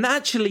of that. And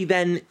actually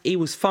then he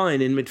was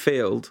fine in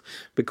midfield,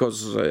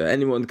 because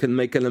anyone can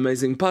make an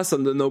amazing pass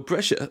under no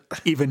pressure.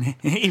 Even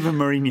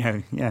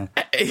Mourinho, yeah.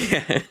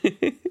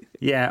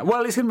 Yeah,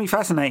 well, it's going to be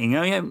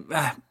fascinating.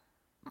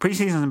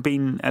 Pre-season has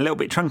been a little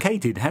bit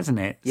truncated, hasn't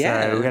it?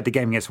 Yeah. So we had the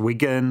game against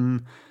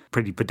Wigan,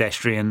 pretty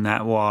pedestrian,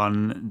 that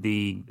one.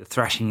 The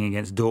thrashing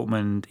against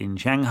Dortmund in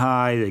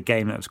Shanghai, the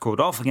game that was called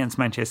off against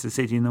Manchester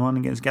City, and the one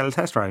against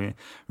Galatasaray.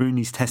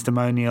 Rooney's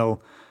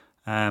testimonial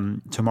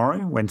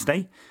tomorrow,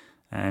 Wednesday.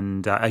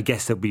 And I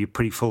guess there'll be a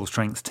pretty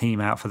full-strength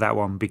team out for that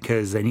one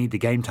because they need the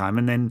game time.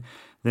 And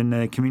then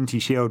the Community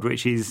Shield,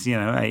 which is,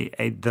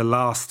 the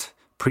last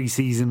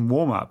pre-season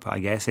warm-up, I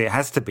guess. It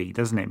has to be,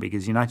 doesn't it?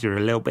 Because United are a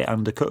little bit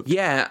undercooked.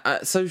 Yeah,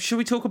 so should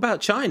we talk about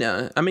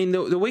China? I mean,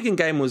 the Wigan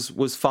game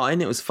was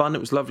fine. It was fun. It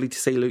was lovely to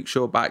see Luke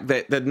Shaw back.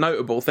 The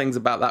notable things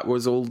about that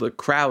was all the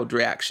crowd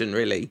reaction,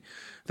 really.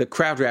 The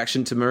crowd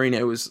reaction to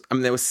Mourinho was... I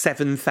mean, there were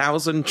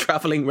 7,000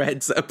 travelling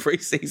Reds at a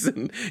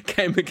pre-season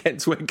game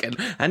against Wigan.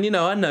 And,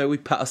 I know we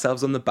pat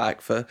ourselves on the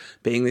back for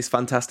being this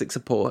fantastic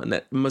support, and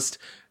it must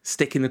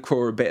stick in the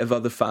craw a bit of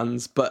other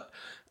fans, but...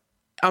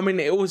 I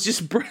mean, it was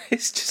just,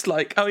 it's just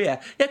like, oh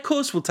yeah, of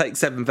course we'll take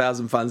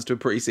 7,000 fans to a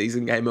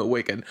pre-season game at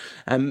Wigan.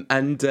 And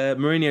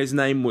Mourinho's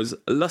name was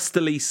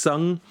lustily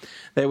sung.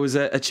 There was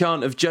a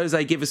chant of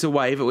Jose, give us a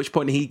wave, at which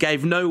point he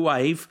gave no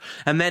wave.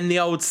 And then the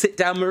old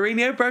sit-down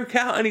Mourinho broke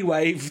out and he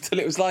waved till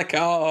it was like,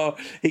 oh,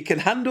 he can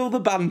handle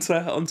the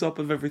banter on top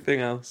of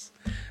everything else.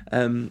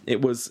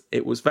 It was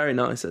very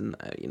nice, and,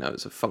 it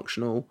was a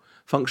functional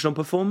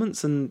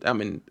performance, and I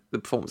mean the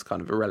performance is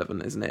kind of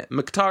irrelevant, isn't it?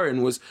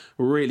 Mkhitaryan was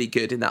really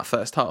good in that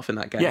first half in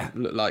that game. Yeah. It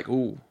looked like,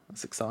 ooh,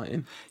 that's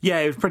exciting. Yeah,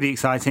 it was pretty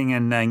exciting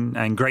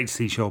and great to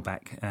see Shaw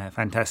back.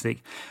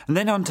 Fantastic. And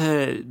then on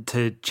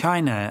to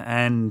China,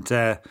 and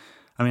I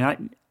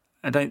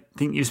don't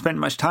think you've spent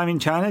much time in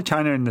China.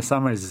 China in the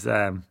summers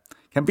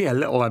can be a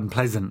little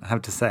unpleasant, I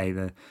have to say.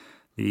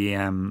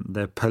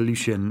 The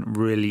pollution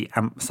really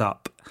amps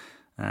up.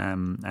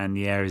 And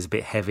the air is a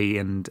bit heavy,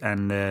 and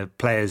the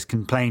players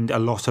complained a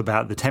lot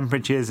about the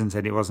temperatures and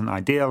said it wasn't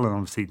ideal, and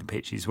obviously the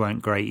pitches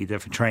weren't great either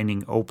for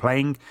training or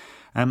playing.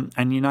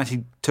 And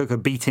United took a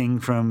beating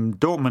from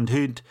Dortmund,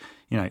 who'd,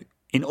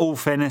 in all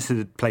fairness,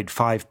 had played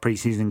 5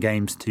 pre-season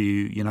games to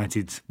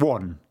United's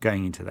 1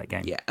 going into that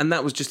game. Yeah, and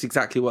that was just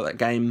exactly what that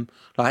game...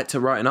 I had to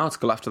write an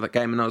article after that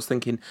game, and I was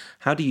thinking,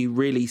 how do you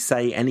really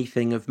say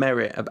anything of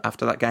merit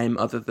after that game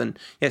other than,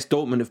 yes,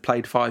 Dortmund have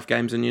played 5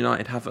 games and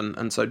United haven't,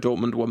 and so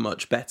Dortmund were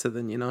much better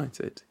than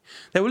United.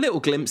 There were little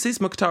glimpses.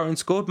 Mkhitaryan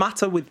scored.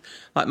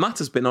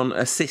 Mata's been on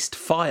assist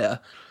fire.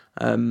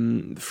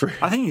 For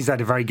I think he's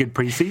had a very good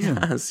pre-season.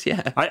 us,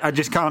 yeah. I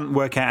just can't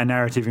work out a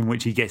narrative in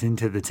which he gets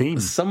into the team.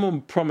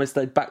 Someone promised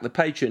they'd back the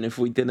Patreon if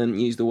we didn't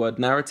use the word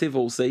narrative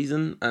all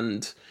season,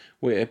 and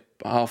we're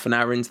half an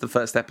hour into the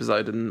first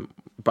episode, and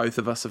both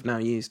of us have now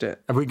used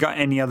it. Have we got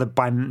any other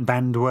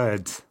banned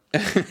words?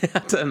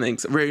 I don't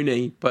think so.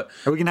 Rooney, but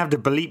Are we going to have to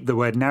bleep the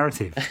word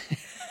narrative?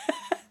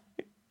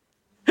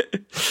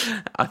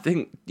 I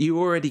think you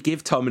already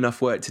give Tom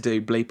enough work to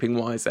do bleeping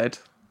YZ.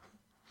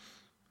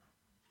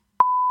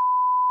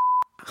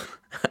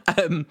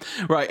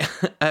 Right.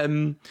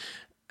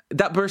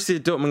 That Borussia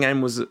Dortmund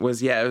game was it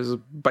was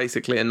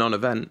basically a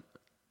non-event.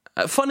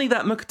 Funny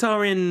that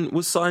Mkhitaryan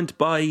was signed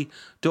by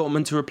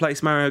Dortmund to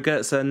replace Mario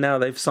Götze, and now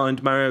they've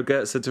signed Mario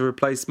Götze to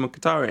replace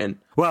Mkhitaryan.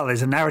 Well,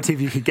 there's a narrative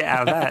you could get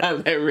out of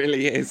that. There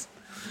really is.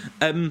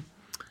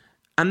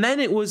 And then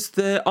it was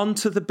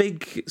onto the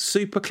big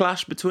super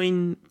clash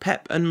between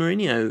Pep and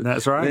Mourinho.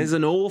 That's right. There's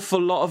an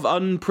awful lot of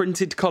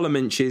unprinted column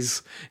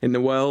inches in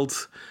the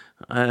world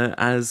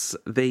as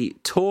they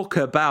talk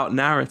about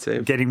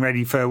narrative. Getting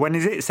ready for, when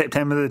is it?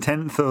 September the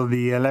 10th or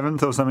the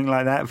 11th or something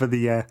like that for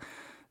the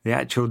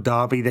actual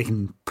derby. They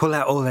can pull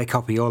out all their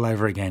copy all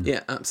over again.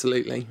 Yeah,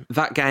 absolutely.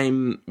 That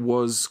game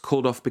was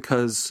called off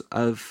because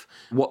of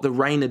what the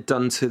rain had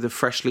done to the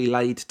freshly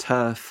laid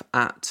turf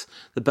at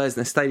the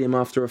Business Stadium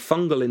after a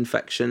fungal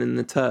infection in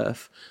the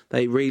turf.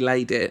 They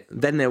relayed it.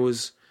 Then there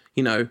was,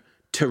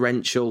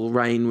 torrential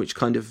rain, which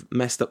kind of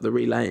messed up the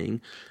relaying.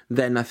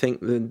 Then I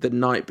think the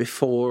night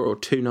before or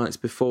 2 nights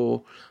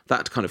before,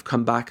 that kind of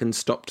come back and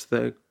stopped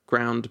the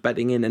ground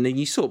bedding in. And then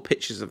you saw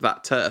pictures of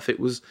that turf. It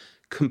was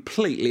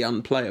completely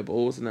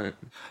unplayable, wasn't it?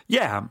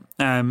 Yeah,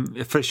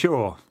 for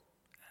sure.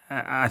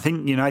 I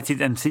think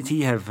United and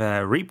City have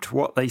reaped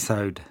what they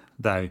sowed,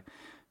 though.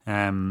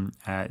 None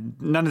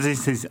of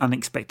this is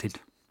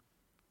unexpected.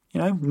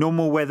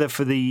 Normal weather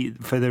for the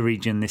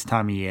region this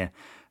time of year.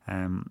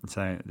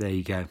 So there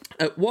you go.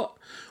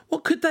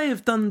 What could they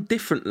have done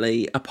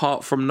differently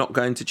apart from not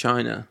going to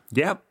China?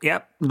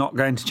 Yep, not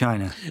going to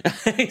China.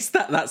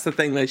 That's the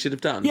thing they should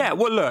have done? Yeah,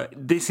 well, look,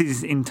 this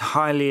is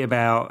entirely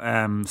about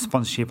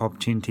sponsorship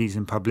opportunities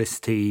and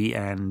publicity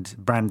and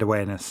brand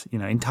awareness,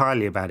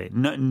 entirely about it.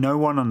 No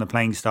one on the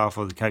playing staff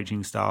or the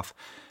coaching staff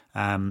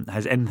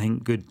has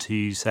anything good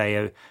to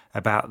say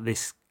about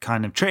this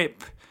kind of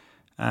trip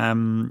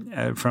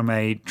from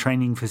a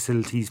training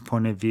facilities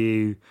point of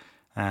view.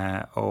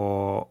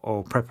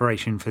 Or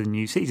preparation for the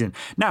new season.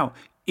 Now,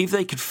 if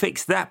they could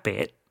fix that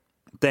bit,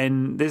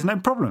 then there's no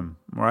problem,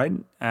 right?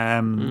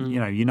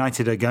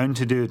 United are going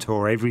to do a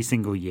tour every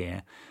single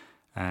year,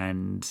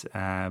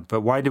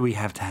 but why do we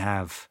have to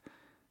have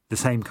the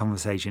same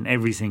conversation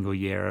every single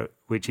year?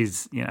 Which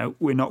is,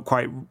 we're not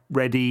quite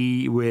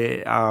ready.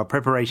 Our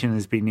preparation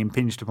has been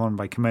impinged upon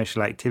by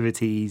commercial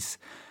activities,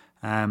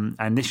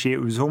 and this year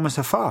it was almost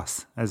a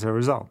farce as a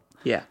result.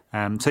 Yeah.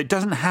 So it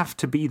doesn't have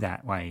to be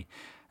that way.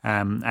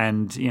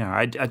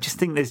 I just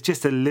think there's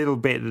just a little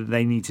bit that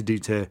they need to do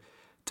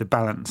to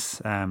balance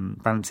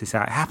this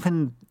out. It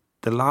happened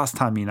the last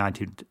time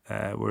United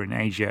were in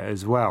Asia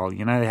as well. They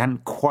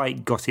hadn't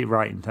quite got it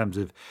right in terms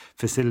of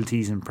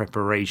facilities and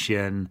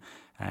preparation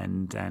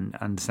and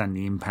understand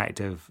the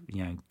impact of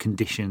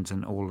conditions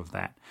and all of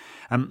that.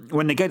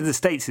 When they go to the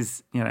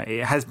States,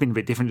 it has been a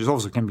bit different. It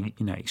also can be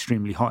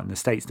extremely hot in the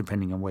States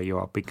depending on where you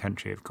are. Big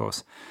country, of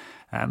course.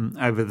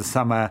 Over the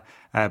summer,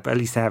 but at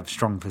least they have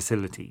strong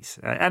facilities.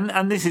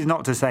 And this is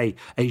not to say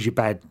Asia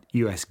bad,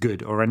 US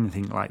good, or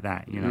anything like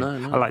that. No.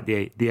 I like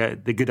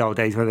the good old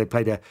days where they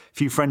played a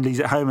few friendlies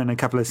at home and a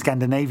couple of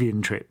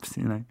Scandinavian trips.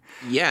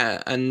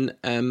 Yeah, and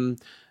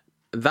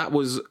that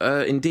was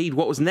indeed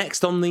what was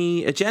next on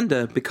the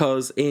agenda,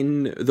 because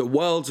in the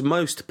world's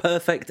most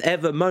perfect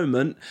ever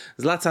moment,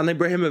 Zlatan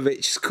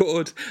Ibrahimovic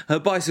scored a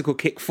bicycle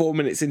kick 4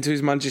 minutes into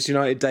his Manchester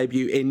United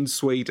debut in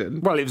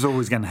Sweden. Well, it was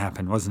always going to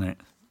happen, wasn't it?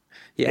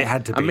 Yeah, it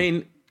had to be. I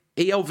mean,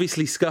 he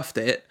obviously scuffed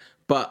it,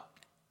 but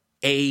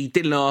he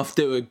didn't half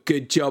do a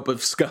good job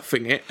of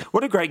scuffing it.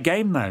 What a great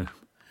game, though.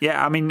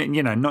 Yeah, I mean,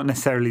 not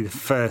necessarily the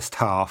first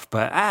half,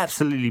 but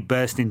absolutely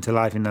burst into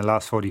life in the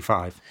last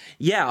 45.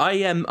 Yeah,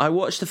 I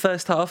watched the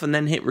first half and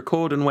then hit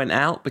record and went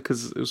out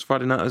because it was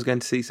Friday night. I was going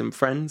to see some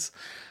friends.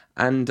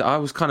 And I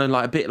was kind of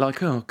a bit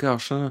like, oh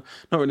gosh, I'm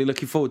not really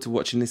looking forward to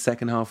watching this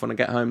second half when I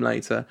get home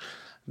later.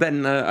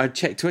 Then I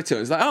checked Twitter. It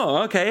was like,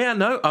 oh, okay, yeah,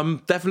 no, I'm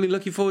definitely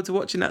looking forward to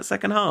watching that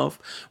second half.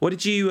 What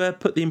did you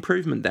put the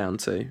improvement down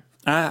to?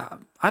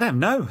 I don't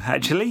know,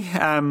 actually.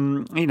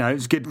 It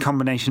was a good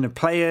combination of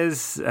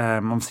players.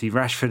 Obviously,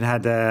 Rashford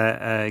had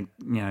a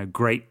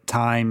great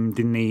time,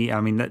 didn't he?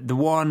 I mean, the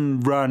one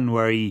run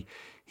where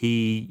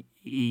he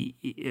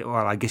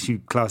well, I guess you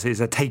class it as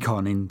a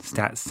take-on in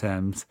stats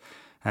terms.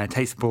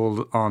 Takes the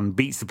ball on,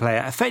 beats the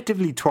player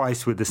effectively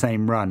twice with the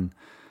same run.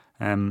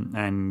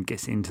 And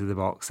gets into the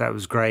box. That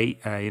was great.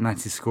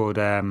 United scored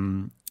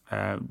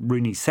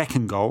Rooney's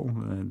second goal.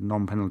 The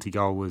non-penalty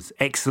goal was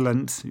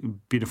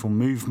excellent. Beautiful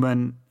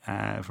movement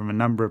from a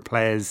number of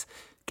players.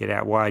 Get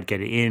out wide, get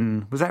it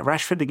in. Was that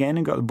Rashford again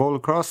who got the ball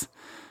across?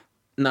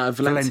 No,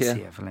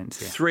 Valencia.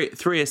 Valencia.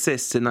 Three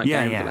assists in that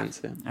game,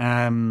 Valencia.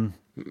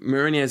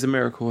 Mourinho's a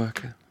miracle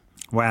worker.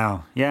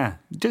 Wow, yeah.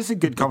 Just a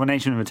good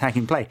combination of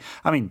attacking play.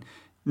 I mean,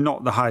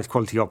 not the highest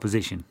quality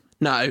opposition.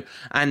 No,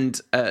 and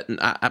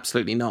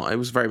absolutely not. It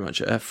was very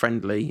much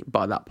friendly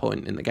by that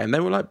point in the game. They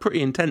were like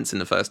pretty intense in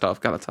the first half,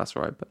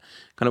 Galatasaray, but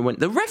kind of went...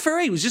 The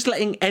referee was just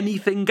letting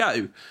anything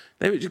go.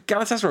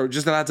 Galatasaray were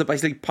just allowed to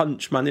basically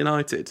punch Man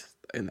United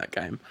in that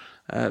game,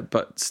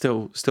 but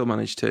still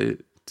managed to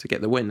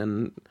get the win,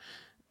 and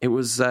it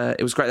was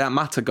great. That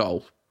Mata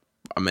goal,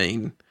 I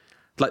mean,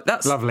 like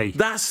that's lovely.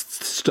 That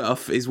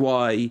stuff is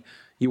why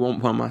you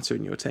want Juan Mata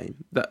in your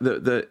team.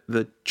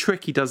 The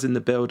trick he does in the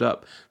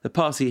build-up, the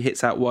pass he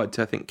hits out wide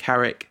to, I think,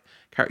 Carrick.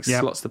 Carrick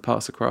slots the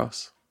pass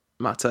across.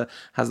 Mata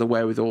has the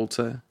wherewithal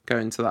to go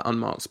into that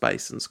unmarked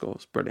space and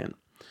scores. Brilliant.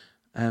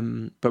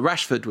 But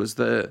Rashford was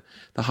the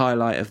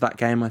highlight of that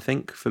game, I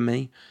think, for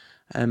me.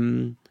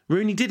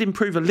 Rooney did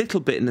improve a little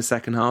bit in the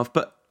second half,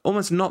 but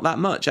almost not that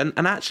much. And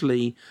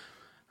actually,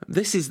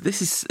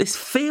 this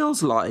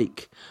feels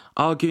like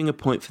arguing a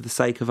point for the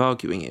sake of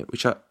arguing it,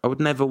 which I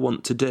would never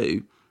want to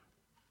do.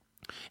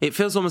 It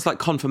feels almost like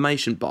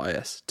confirmation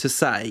bias to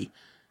say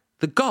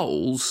the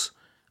goals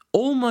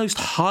almost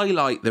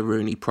highlight the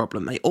Rooney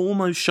problem. They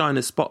almost shine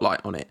a spotlight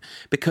on it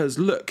because,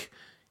 look,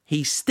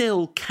 he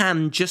still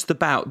can just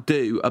about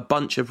do a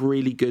bunch of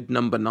really good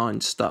number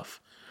 9 stuff.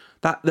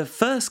 That the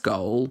first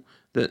goal,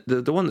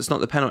 the one that's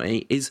not the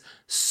penalty, is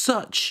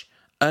such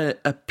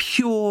a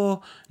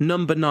pure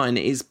number 9.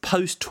 It is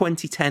post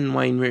 2010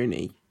 Wayne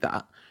Rooney,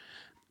 that.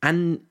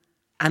 And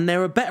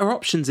there are better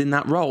options in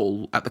that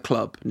role at the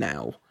club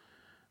now.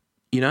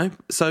 You know,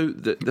 so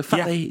the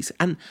fact that he's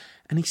and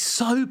he's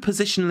so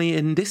positionally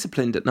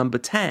indisciplined at number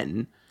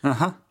 10.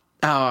 Oh,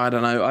 I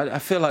don't know. I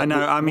feel like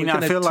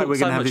I feel like we're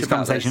going to have this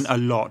conversation a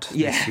lot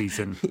this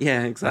season.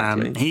 Yeah,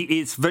 exactly.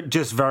 It's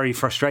just very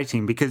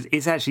frustrating because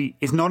it's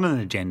not an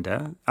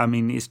agenda. I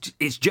mean,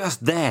 it's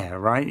just there,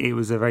 right? It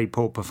was a very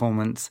poor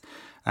performance.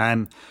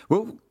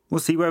 We'll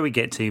see where we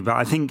get to, but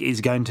I think it's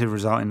going to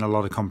result in a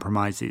lot of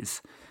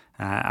compromises.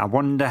 I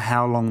wonder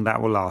how long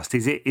that will last.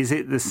 Is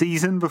it the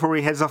season before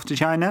he heads off to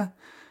China,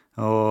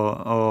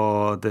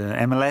 or the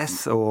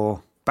MLS,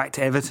 or back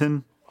to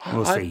Everton?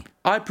 We'll see.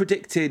 I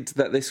predicted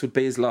that this would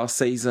be his last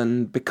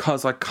season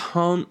because I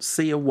can't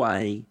see a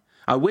way.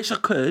 I wish I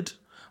could.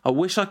 I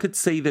wish I could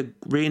see the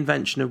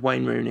reinvention of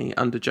Wayne Rooney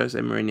under Jose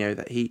Mourinho,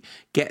 that he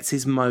gets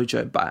his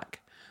mojo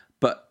back.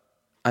 But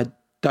I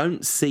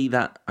don't see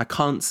that. I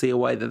can't see a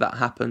way that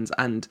happens.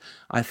 And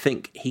I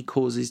think he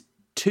causes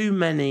too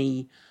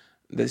many...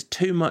 There's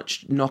too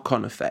much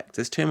knock-on effect.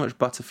 There's too much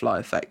butterfly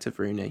effect of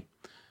Rooney,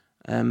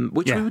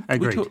 which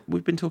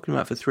we've been talking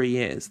about for 3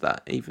 years.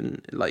 That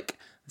even like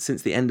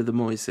since the end of the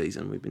Moyes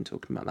season, we've been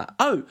talking about that.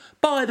 Oh,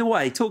 by the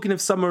way, talking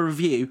of summer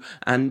review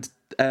and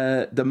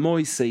the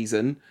Moyes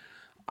season,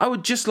 I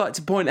would just like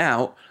to point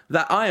out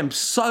that I am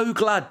so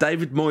glad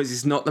David Moyes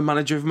is not the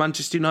manager of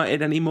Manchester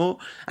United anymore.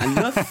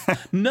 And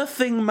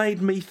nothing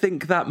made me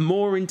think that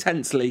more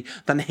intensely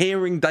than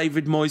hearing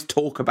David Moyes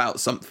talk about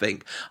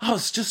something. I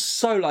was just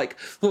so like,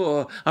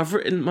 I've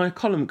written, my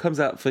column comes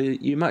out for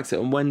You Max It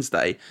on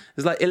Wednesday.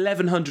 There's like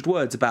 1,100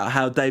 words about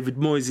how David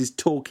Moyes is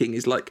talking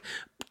is like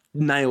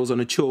nails on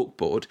a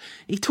chalkboard.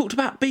 He talked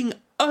about being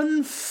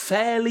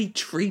unfairly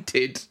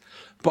treated.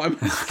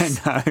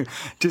 I know.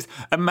 Just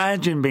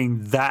imagine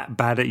being that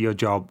bad at your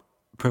job,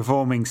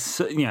 performing,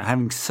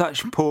 having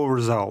such poor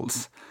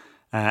results,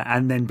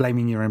 and then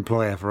blaming your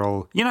employer for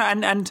all.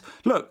 And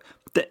look,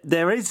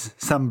 there is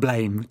some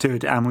blame to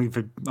it, and we've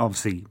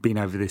obviously been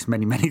over this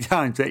many, many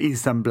times. There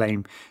is some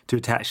blame to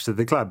attach to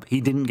the club.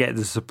 He didn't get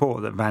the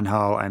support that Van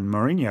Gaal and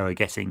Mourinho are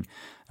getting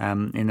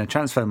in the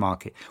transfer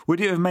market. Would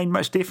it have made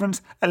much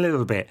difference? A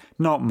little bit,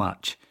 not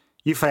much.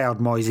 You failed,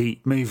 Moisey,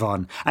 move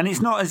on. And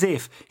it's not as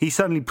if he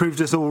suddenly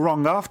proved us all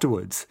wrong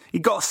afterwards. He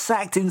got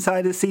sacked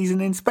inside a season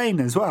in Spain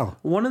as well.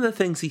 One of the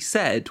things he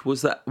said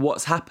was that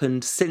what's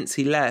happened since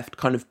he left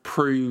kind of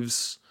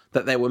proves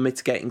that there were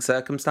mitigating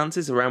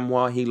circumstances around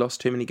why he lost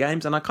too many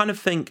games. And I kind of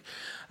think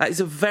that is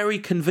a very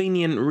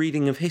convenient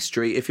reading of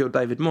history if you're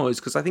David Moyes,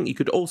 because I think you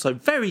could also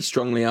very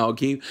strongly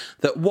argue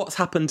that what's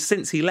happened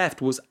since he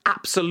left was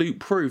absolute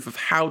proof of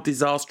how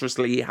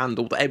disastrously he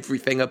handled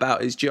everything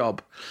about his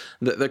job.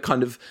 That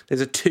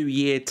there's a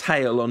 2-year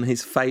tail on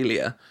his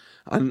failure.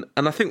 And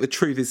I think the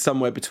truth is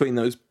somewhere between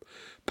those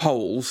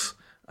poles.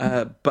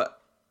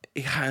 But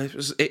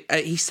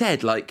he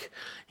said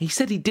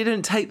he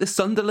didn't take the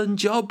Sunderland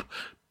job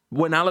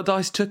when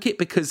Allardyce took it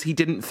because he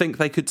didn't think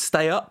they could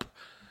stay up.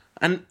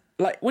 And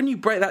like when you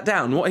break that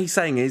down, what he's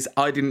saying is,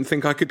 I didn't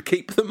think I could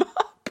keep them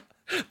up.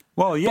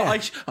 Well, yeah.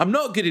 But I'm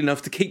not good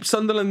enough to keep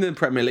Sunderland in the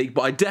Premier League,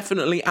 but I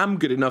definitely am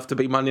good enough to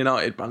be Man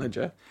United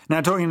manager.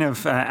 Now, talking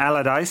of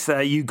Allardyce,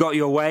 you got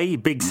your way.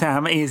 Big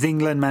Sam is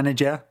England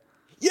manager.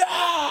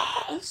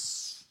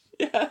 Yes!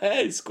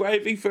 Yes!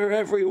 Gravy for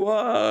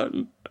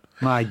everyone.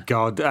 My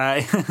God.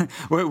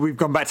 We've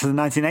gone back to the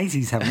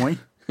 1980s, haven't we?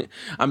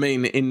 I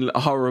mean, in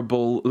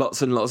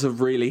lots and lots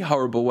of really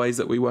horrible ways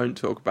that we won't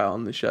talk about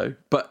on the show.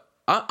 But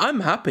I'm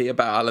happy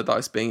about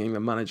Allardyce being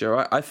England manager.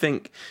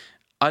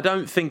 I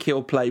don't think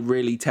he'll play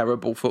really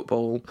terrible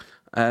football.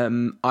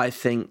 I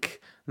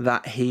think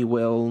that he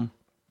will.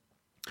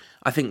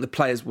 I think the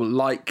players will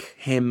like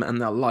him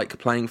and they'll like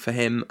playing for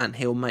him, and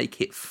he'll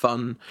make it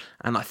fun.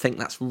 And I think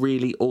that's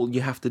really all you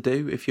have to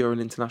do if you're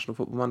an international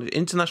football manager.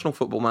 International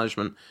football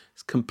management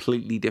is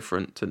completely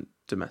different to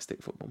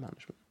domestic football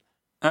management.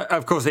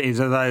 Of course it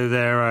is, although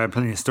there are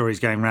plenty of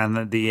stories going around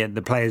that the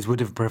players would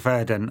have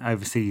preferred an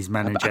overseas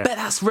manager. I bet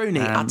that's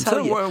Rooney, I'll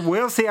tell you.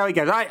 We'll see how it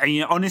goes.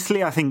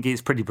 Honestly, I think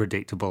it's pretty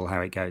predictable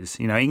how it goes.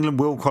 England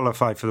will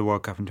qualify for the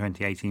World Cup in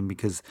 2018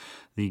 because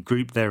the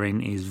group they're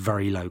in is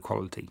very low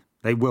quality.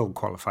 They will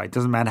qualify. It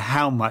doesn't matter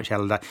how much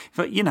Allardyce...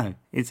 But,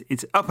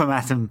 it's upper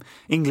Matham,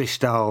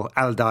 English-style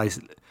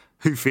Allardyce,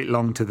 hoof it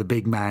long to the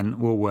big man,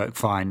 will work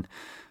fine.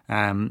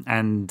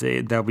 And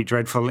they'll be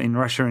dreadful in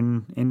Russia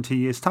in 2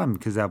 years' time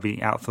because they'll be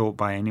outthought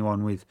by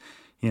anyone with,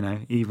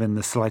 even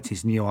the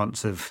slightest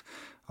nuance of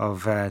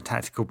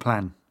tactical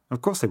plan.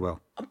 Of course they will.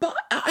 But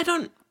I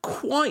don't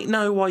quite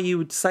know why you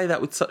would say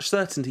that with such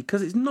certainty,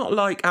 because it's not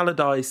like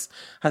Allardyce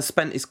has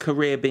spent his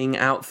career being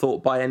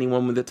outthought by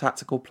anyone with a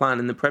tactical plan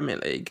in the Premier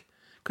League.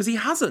 Because he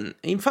hasn't.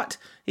 In fact,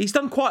 he's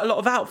done quite a lot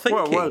of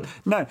outthinking. Well,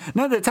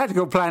 no, the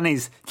tactical plan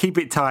is keep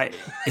it tight,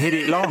 hit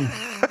it long.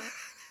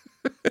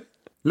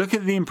 Look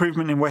at the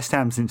improvement in West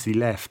Ham since he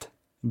left.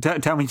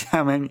 Tell me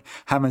how many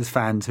Hammers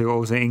fans who are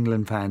also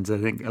England fans are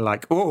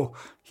like, oh,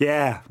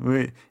 yeah,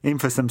 we're in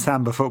for some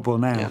Samba football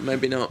now. Yeah,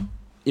 maybe not.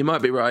 You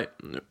might be right.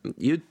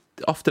 You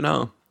often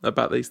are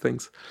about these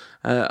things.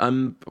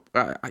 I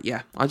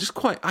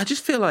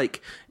just feel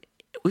like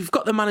we've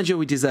got the manager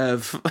we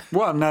deserve.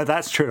 Well, no,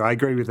 that's true. I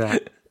agree with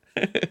that.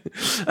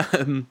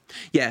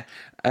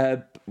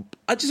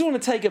 I just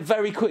want to take a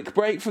very quick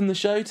break from the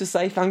show to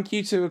say thank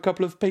you to a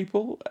couple of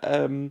people.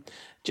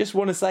 Just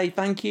want to say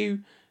thank you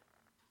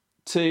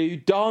to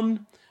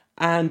Don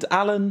and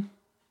Alan,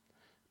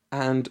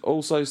 and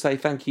also say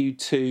thank you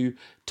to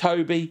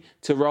Toby,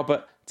 to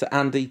Robert, to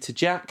Andy, to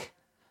Jack,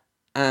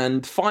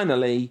 and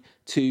finally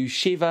to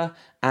Shiva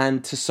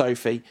and to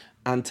Sophie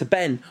and to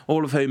Ben,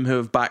 all of whom who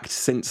have backed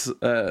since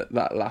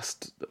that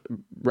last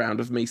round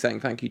of me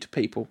saying thank you to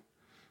people.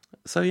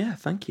 So yeah,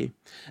 thank you.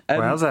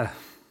 Wowza.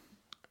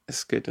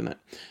 It's good, isn't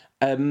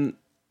it?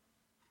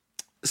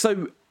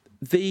 So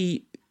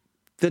the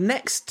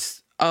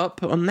next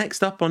up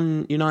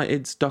on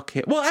United's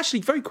docket. Well,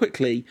 actually, very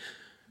quickly,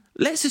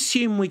 let's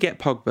assume we get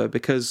Pogba,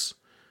 because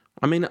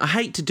I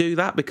hate to do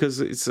that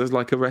because it's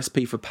like a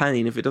recipe for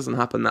pain. If it doesn't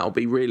happen, that'll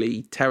be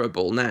really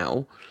terrible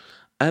now.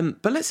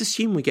 But let's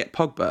assume we get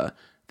Pogba.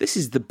 This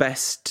is the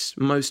best,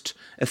 most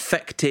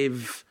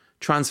effective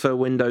transfer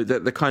window,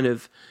 the kind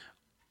of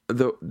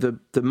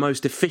the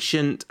most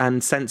efficient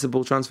and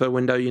sensible transfer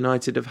window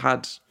United have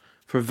had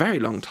for a very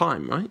long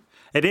time, right?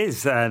 It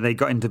is. They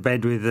got into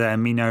bed with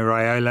Mino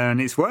Raiola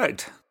and it's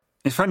worked.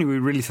 It's funny, we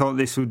really thought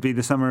this would be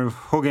the summer of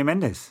Jorge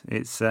Mendes.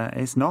 It's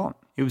not.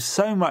 It was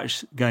so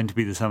much going to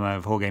be the summer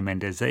of Jorge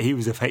Mendes that he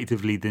was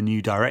effectively the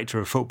new director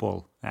of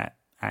football at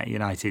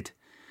United.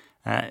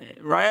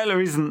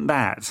 Raiola isn't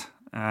that.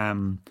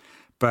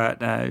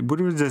 But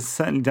Woodward has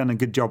certainly done a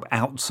good job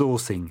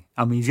outsourcing.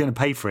 He's going to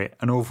pay for it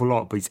an awful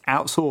lot, but he's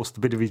outsourced a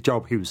bit of his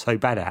job he was so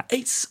bad at.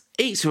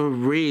 It's a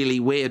really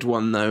weird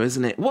one, though,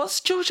 isn't it?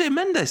 What's Jorge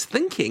Mendes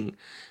thinking?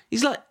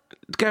 He's like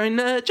going,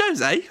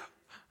 Jose,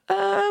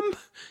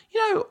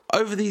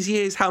 over these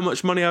years, how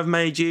much money I've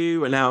made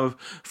you, and now I've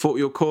fought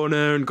your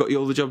corner and got you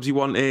all the jobs you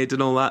wanted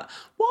and all that.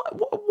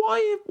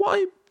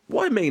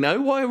 Why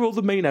Mino? Why are all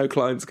the Mino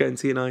clients going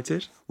to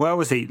United? Well,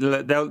 we'll see.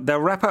 They'll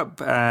wrap up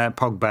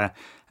Pogba,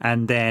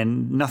 and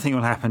then nothing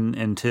will happen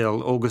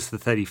until August the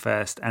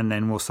 31st, and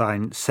then we'll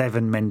sign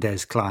 7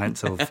 Mendes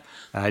clients of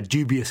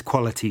dubious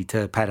quality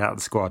to pad out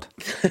the squad.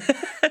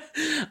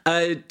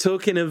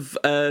 Talking of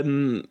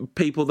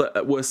people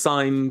that were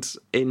signed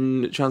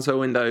in transfer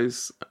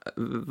windows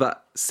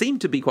that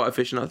seemed to be quite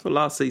efficient, I thought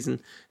last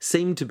season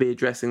seemed to be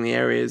addressing the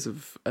areas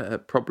of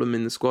problem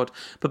in the squad.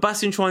 But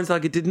Bastian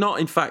Schweinsteiger did not,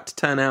 in fact,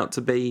 turn out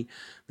to be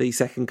the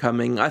second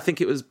coming. I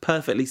think it was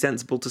perfectly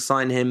sensible to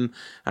sign him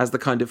as the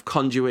kind of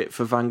conduit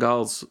for Van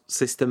Gaal's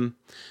system,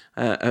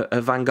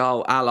 a Van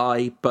Gaal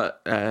ally,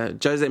 but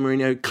Jose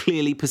Mourinho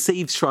clearly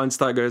perceives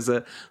Schweinsteiger as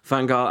a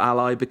Van Gaal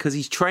ally because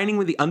he's training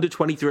with the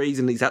under-23s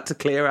and he's had to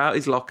clear out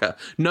his locker.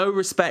 No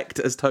respect,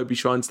 as Toby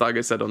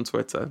Schweinsteiger said on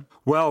Twitter.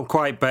 Well,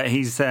 quite, but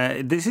he's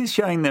this is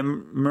showing that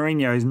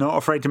Mourinho is not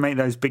afraid to make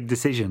those big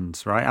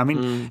decisions,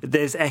 right?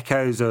 There's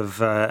echoes of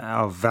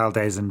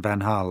Valdez and Van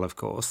Gaal, of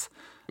course.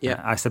 Yeah,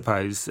 I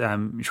suppose.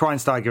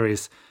 Schweinsteiger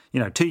is,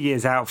 2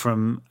 years out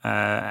from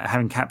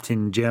having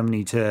captained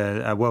Germany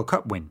to a World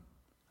Cup win.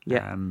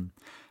 Yeah.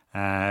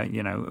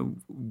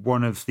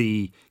 One of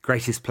the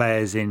greatest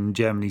players in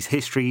Germany's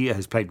history,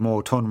 has played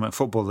more tournament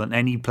football than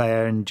any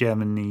player in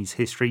Germany's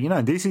history.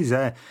 This is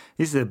a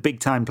big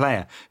time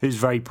player who's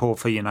very poor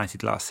for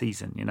United last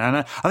season. And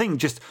I think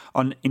just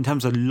in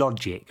terms of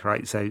logic,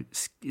 right? So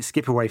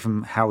skip away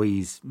from how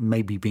he's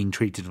maybe being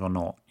treated or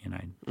not.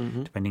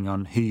 depending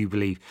on who you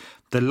believe.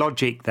 The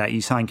logic that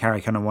you sign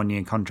Carrick on a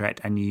 1-year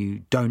contract and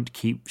you don't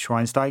keep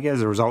Schweinsteiger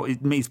as a result,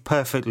 it's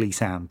perfectly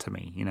sound to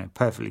me,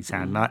 perfectly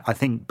sound. And I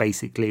think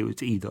basically it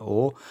was either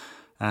or,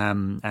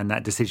 and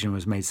that decision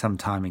was made some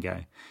time ago.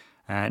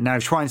 Now,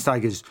 if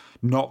Schweinsteiger's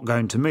not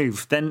going to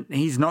move, then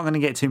he's not going to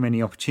get too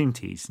many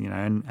opportunities,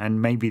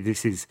 and maybe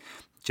this is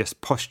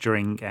just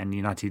posturing and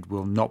United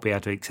will not be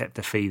able to accept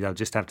the fee. They'll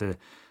just have to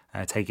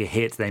take a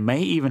hit. They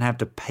may even have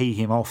to pay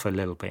him off a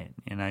little bit,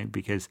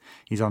 because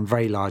he's on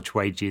very large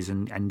wages.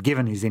 And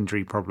given his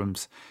injury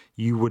problems,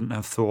 you wouldn't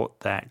have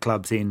thought that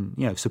clubs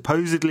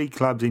supposedly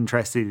clubs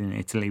interested in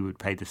Italy would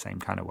pay the same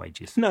kind of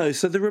wages. No,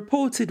 so the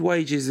reported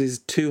wages is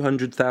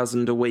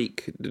 200,000 a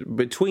week.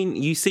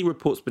 You see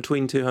reports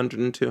between 200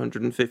 and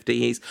 250.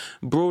 He's,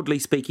 broadly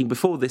speaking,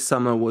 before this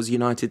summer was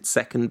United's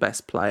second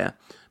best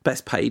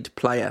paid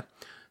player.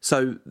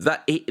 So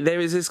there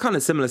is this kind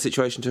of similar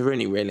situation to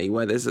Rooney, really,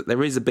 where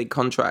there is a big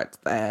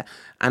contract there,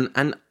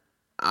 and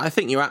I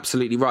think you're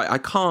absolutely right. I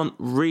can't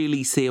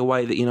really see a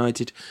way that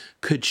United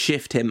could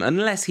shift him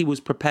unless he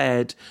was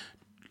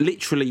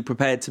literally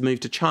prepared to move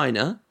to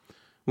China,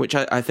 which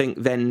I think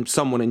then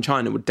someone in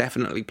China would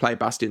definitely play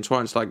Bastian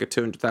Schweinsteiger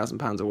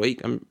 £200,000 a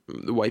week, and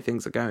the way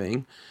things are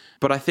going.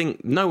 But I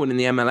think no one in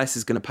the MLS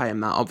is going to pay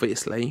him that,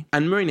 obviously.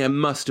 And Mourinho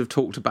must have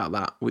talked about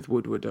that with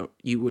Woodward,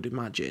 you would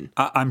imagine.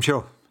 I'm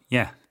sure.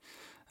 Yeah.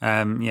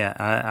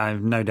 I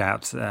have no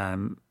doubt.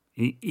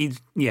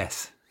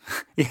 Yes,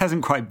 he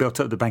hasn't quite built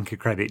up the bank of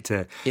credit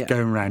to go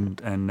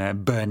around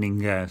and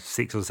burning £6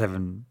 or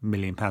 £7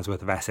 million worth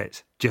of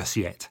assets just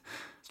yet.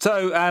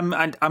 So, I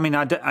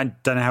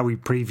don't know how we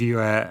preview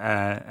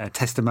a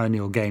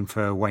testimonial game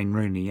for Wayne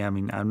Rooney.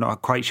 I'm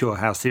not quite sure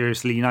how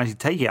seriously United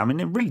take it.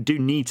 They really do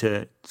need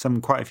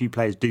quite a few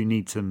players do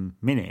need some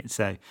minutes.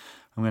 So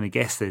I'm going to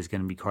guess there's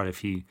going to be quite a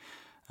few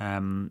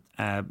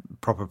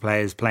proper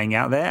players playing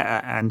out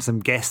there and some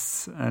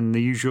guests and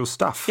the usual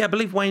stuff. Yeah, I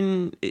believe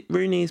Wayne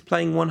Rooney is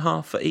playing one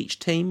half for each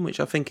team, which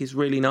I think is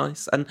really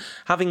nice. And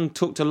having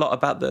talked a lot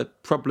about the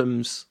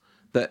problems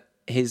that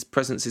his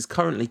presence is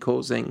currently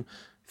causing,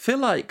 I feel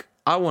like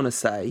I want to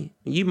say,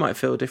 you might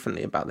feel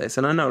differently about this,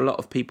 and I know a lot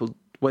of people,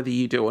 whether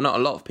you do or not,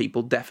 a lot of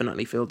people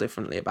definitely feel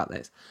differently about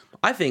this.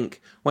 I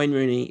think Wayne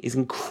Rooney is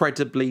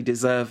incredibly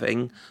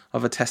deserving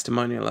of a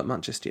testimonial at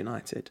Manchester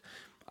United.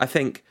 I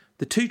think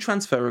the two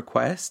transfer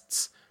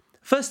requests,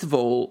 first of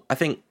all, I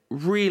think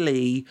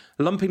really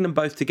lumping them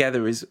both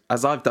together is,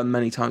 as I've done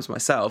many times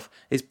myself,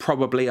 is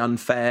probably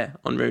unfair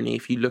on Rooney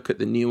if you look at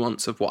the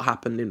nuance of what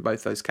happened in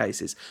both those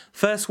cases.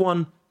 First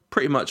one,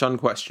 pretty much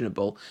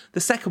unquestionable.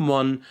 The second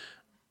one,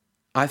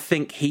 I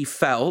think he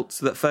felt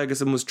that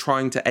Ferguson was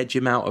trying to edge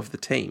him out of the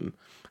team.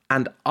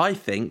 And I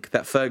think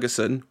that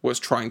Ferguson was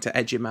trying to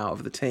edge him out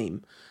of the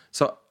team.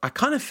 So I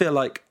kind of feel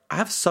like I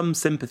have some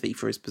sympathy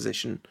for his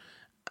position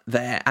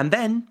there. And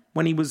then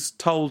when he was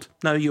told,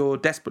 no, you're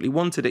desperately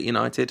wanted at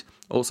United,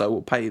 also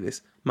we'll pay you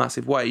this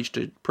massive wage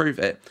to prove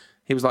it,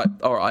 he was like,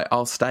 all right,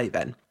 I'll stay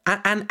then.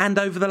 And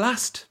over the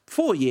last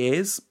 4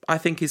 years, I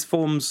think his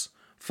form's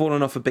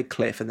fallen off a big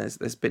cliff and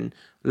there's been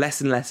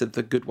less and less of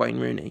the good Wayne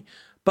Rooney.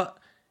 But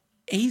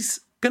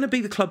he's going to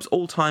be the club's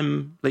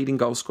all-time leading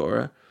goal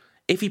scorer.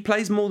 If he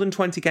plays more than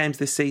 20 games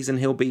this season,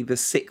 he'll be the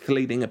 6th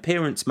leading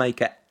appearance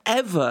maker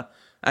ever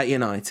at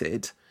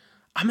United.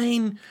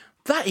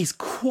 That is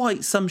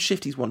quite some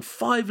shift. He's won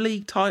 5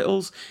 league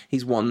titles.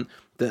 He's won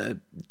the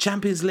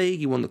Champions League.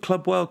 He won the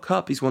Club World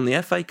Cup. He's won the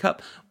FA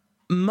Cup.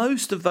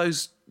 Most of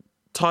those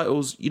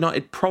titles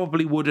United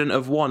probably wouldn't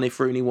have won if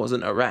Rooney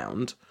wasn't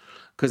around.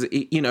 Because,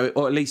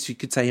 or at least you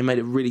could say he made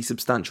a really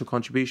substantial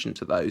contribution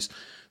to those.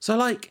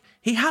 So,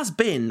 he has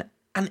been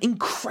an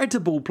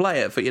incredible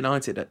player for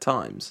United at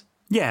times.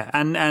 Yeah,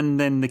 and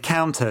then the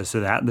counter to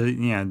that,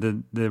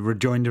 the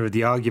rejoinder of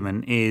the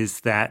argument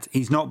is that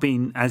he's not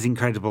been as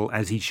incredible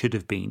as he should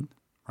have been,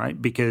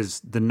 right? Because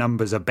the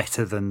numbers are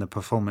better than the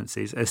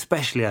performances,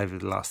 especially over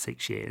the last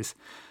 6 years.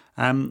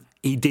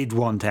 He did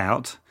want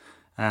out,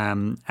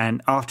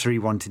 and after he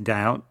wanted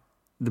out,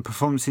 the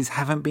performances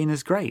haven't been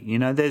as great.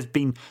 There's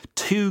been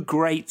 2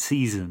 great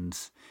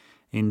seasons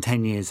in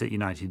 10 years at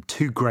United,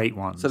 2 great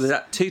ones. So there's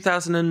that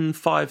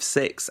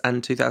 2005-06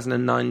 and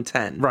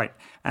 2009-10. Right.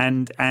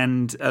 And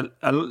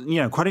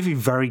quite a few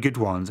very good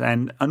ones,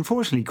 and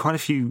unfortunately quite a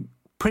few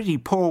pretty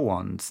poor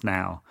ones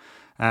now.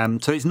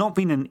 So it's not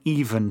been an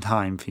even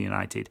time for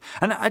United.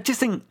 And I just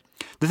think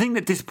the thing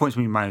that disappoints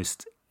me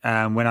most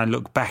when I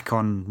look back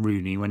on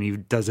Rooney, when he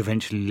does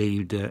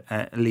eventually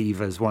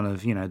leave as one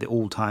of the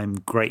all-time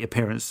great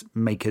appearance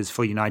makers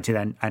for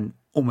United and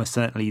almost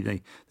certainly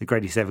the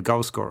greatest ever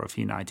goal scorer for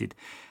United,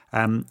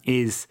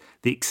 is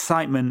the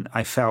excitement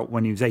I felt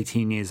when he was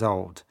 18 years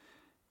old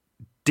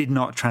did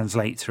not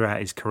translate throughout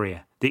his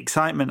career. The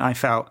excitement I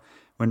felt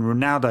when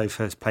Ronaldo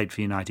first played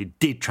for United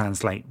did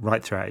translate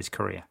right throughout his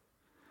career.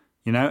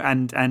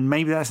 And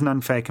maybe that's an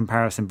unfair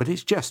comparison, but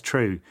it's just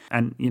true.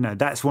 And,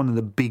 that's one of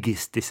the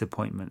biggest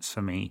disappointments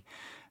for me.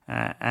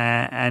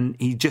 And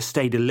he just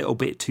stayed a little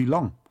bit too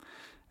long.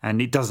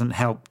 And it doesn't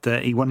help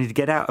that he wanted to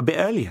get out a bit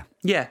earlier.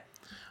 Yeah.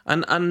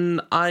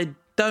 And I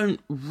don't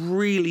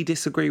really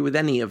disagree with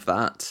any of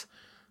that.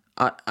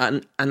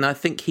 And I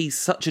think he's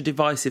such a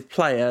divisive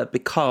player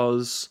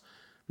because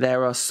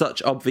there are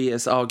such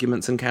obvious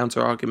arguments and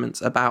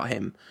counter-arguments about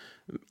him.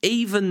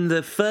 Even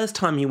the first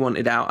time he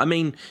wanted out, I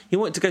mean, he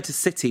wanted to go to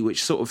City,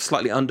 which sort of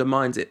slightly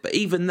undermines it. But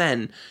even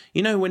then,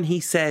 you know, when he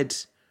said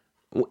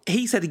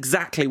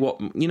exactly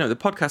what, you know, the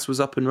podcast was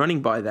up and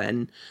running by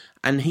then,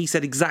 and he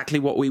said exactly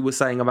what we were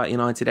saying about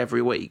United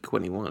every week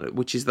when he wanted,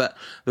 which is that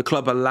the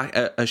club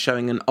are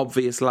showing an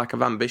obvious lack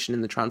of ambition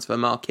in the transfer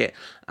market,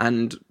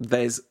 and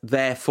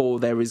therefore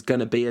there is going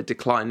to be a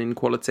decline in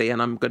quality,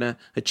 and I'm going to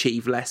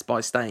achieve less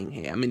by staying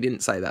here. I mean, he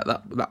didn't say that.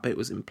 That bit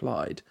was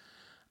implied.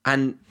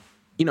 And,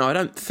 you know, I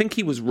don't think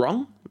he was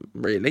wrong,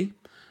 really,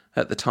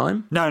 at the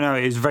time. No,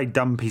 it was a very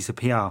dumb piece of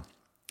PR.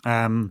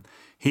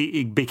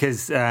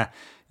 Because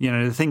you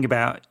know, the thing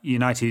about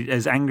United,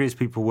 as angry as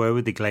people were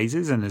with the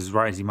Glazers, and as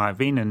right as he might have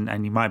been,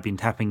 and you might have been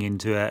tapping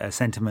into a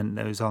sentiment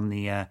that was on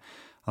the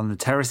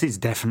terraces,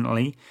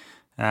 definitely.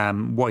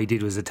 What he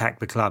did was attack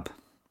the club,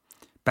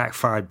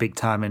 backfired big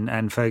time,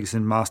 and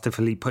Ferguson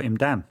masterfully put him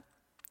down.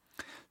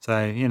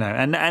 So, you know,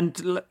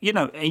 and you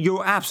know,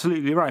 you're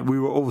absolutely right. We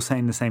were all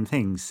saying the same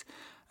things.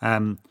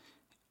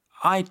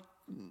 I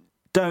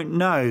don't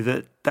know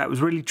that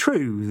was really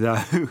true,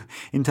 though,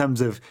 in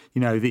terms of,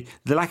 you know, the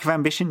lack of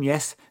ambition.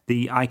 Yes,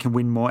 I can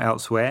win more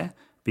elsewhere,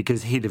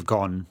 because he'd have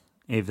gone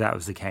if that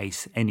was the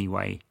case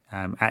anyway.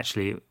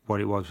 Actually,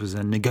 what it was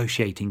a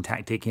negotiating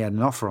tactic. He had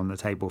an offer on the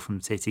table from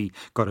City,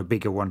 got a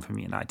bigger one from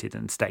United,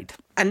 and stayed.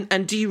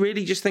 And do you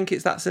really just think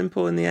it's that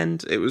simple in the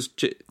end? It was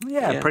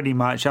yeah, pretty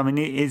much. I mean,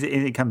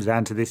 it comes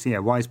down to this, you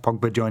know, why is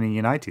Pogba joining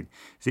United?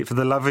 Is it for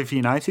the love of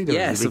United? Or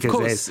yes, is it because of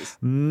course. There's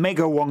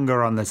mega wonga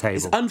on the table?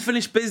 It's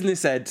unfinished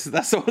business, Ed.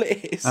 That's all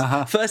it is.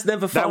 First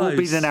never follows. That will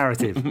be the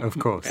narrative, of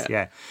course,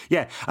 yeah.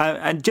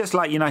 And just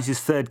like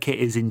United's third kit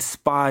is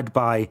inspired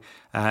by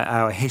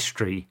our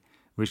history,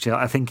 which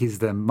I think is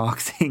the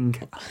marketing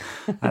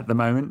at the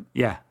moment.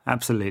 Yeah,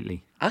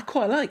 absolutely. I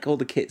quite like all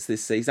the kits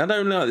this season. I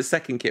don't like the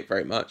second kit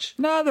very much.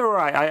 No, they're all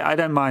right. I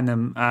don't mind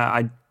them.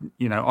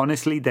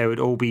 Honestly, they would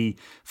all be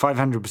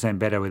 500%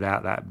 better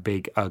without that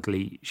big,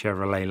 ugly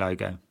Chevrolet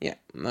logo. Yeah,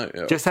 no.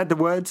 Just had the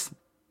words,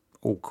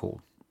 all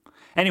cool.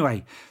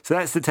 Anyway, so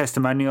that's the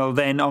testimonial.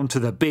 Then on to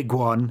the big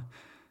one.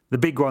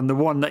 The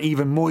one that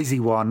even Moisey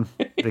won,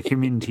 the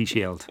Community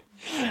Shield.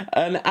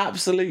 An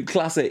absolute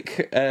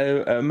classic,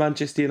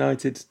 Manchester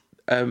United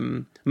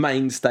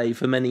mainstay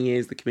for many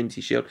years, the Community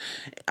Shield.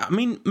 I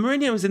mean,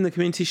 Mourinho was in the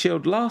Community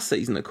Shield last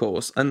season, of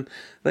course, and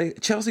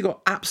Chelsea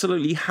got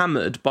absolutely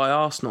hammered by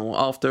Arsenal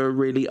after a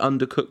really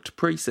undercooked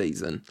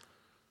pre-season.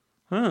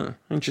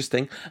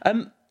 Interesting.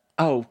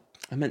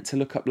 I meant to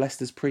look up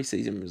Leicester's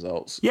pre-season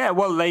results. Yeah,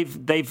 well,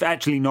 they've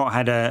actually not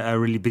had a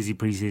really busy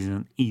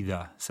pre-season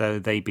either. So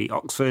they beat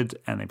Oxford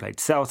and they played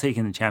Celtic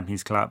in the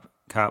Champions Cup.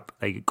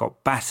 They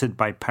got battered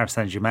by Paris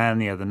Saint-Germain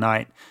the other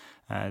night.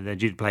 They're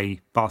due to play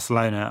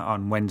Barcelona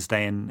on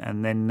Wednesday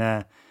and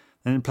then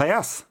play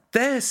us.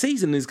 Their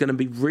season is going to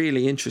be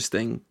really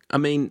interesting. I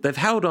mean, they've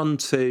held on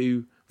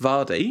to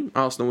Vardy.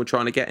 Arsenal were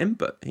trying to get him,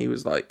 but he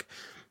was like,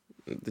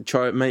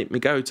 try to make me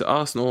go to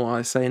Arsenal.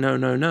 I say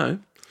no.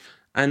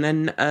 And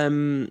then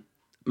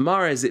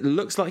Mahrez, it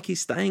looks like he's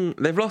staying.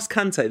 They've lost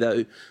Kante,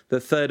 though, the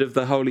third of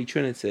the Holy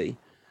Trinity.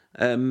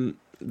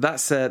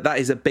 That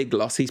is a big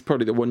loss. He's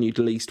probably the one you'd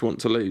least want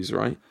to lose,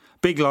 right?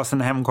 Big loss, and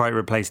they haven't quite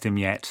replaced him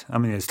yet. I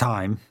mean, there's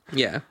time.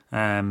 Yeah.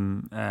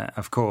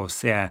 Of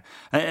course, yeah.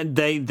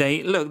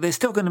 They look, they're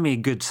still going to be a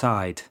good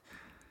side.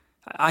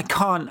 And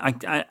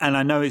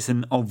I know it's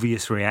an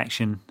obvious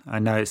reaction. I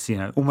know it's, you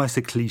know, almost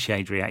a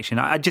cliched reaction.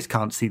 I just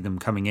can't see them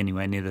coming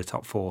anywhere near the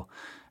top four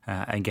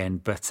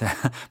again. But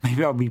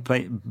maybe I'll be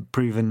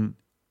proven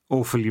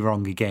awfully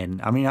wrong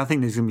again. I mean, I think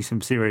there's going to be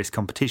some serious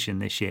competition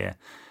this year.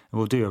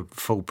 We'll do a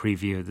full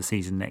preview of the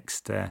season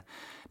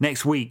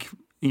next week.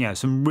 You know,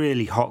 some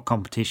really hot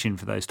competition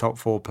for those top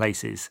four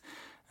places.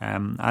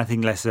 I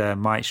think Leicester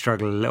might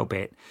struggle a little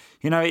bit.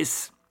 You know,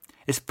 it's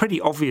pretty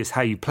obvious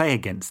how you play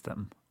against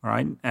them,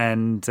 right?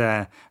 And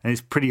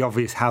it's pretty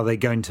obvious how they're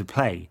going to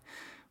play.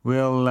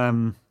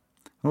 We'll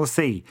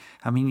see.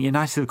 I mean,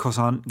 United, of course,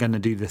 aren't going to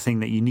do the thing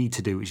that you need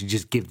to do, which is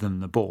just give them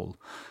the ball.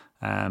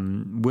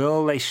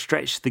 Will they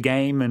stretch the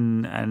game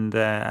and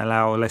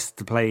allow Leicester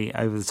to play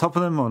over the top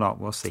of them or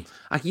not? We'll see.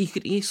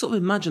 You sort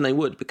of imagine they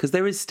would, because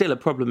there is still a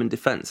problem in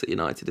defence at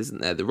United,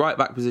 isn't there? The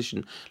right-back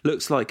position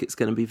looks like it's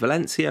going to be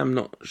Valencia. I'm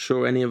not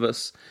sure any of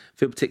us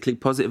feel particularly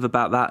positive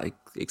about that,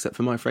 except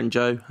for my friend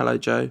Joe. Hello,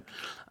 Joe.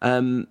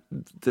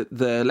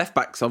 The left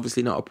back's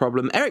obviously not a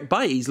problem. Eric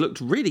Bailly's looked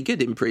really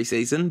good in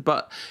pre-season,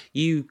 but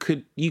you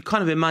kind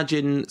of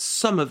imagine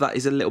some of that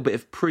is a little bit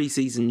of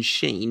pre-season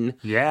sheen.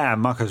 Yeah,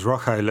 Marcos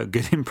Rocco looked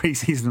good in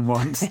pre-season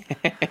once.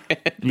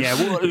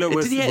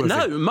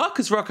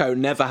 Marcos Rocco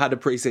never had a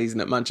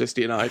pre-season at Manchester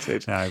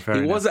United. No,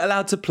 he wasn't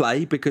allowed to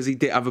play because he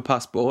didn't have a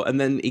passport,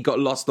 and then he got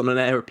lost on an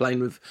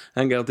airplane with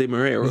Angel Di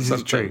Maria or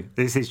something.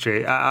 This is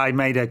true. I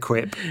made a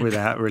quip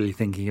without really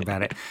thinking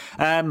about it.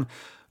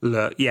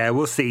 Look, yeah,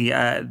 we'll see.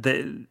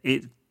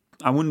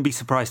 I wouldn't be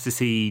surprised to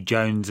see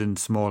Jones and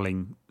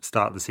Smalling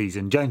start the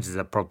season. Jones is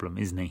a problem,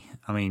 isn't he?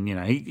 I mean,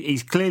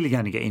 he's clearly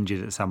going to get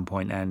injured at some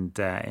point, and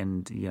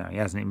he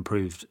hasn't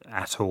improved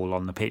at all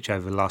on the pitch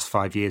over the last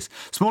 5 years.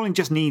 Smalling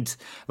just needs,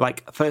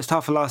 like, first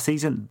half of last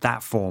season,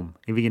 that form.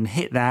 If he can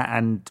hit that,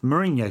 and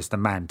Mourinho's the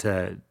man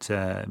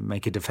to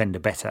make a defender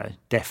better,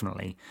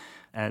 definitely.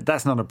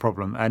 That's not a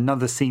problem.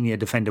 Another senior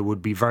defender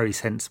would be very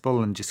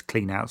sensible and just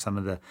clean out some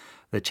of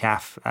the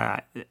chaff.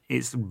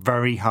 It's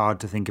very hard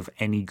to think of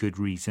any good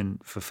reason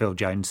for Phil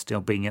Jones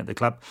still being at the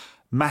club.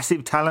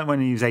 Massive talent when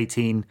he was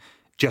 18,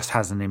 just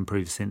hasn't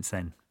improved since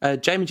then.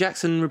 Jamie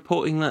Jackson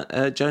reporting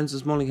that Jones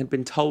and Smalling had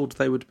been told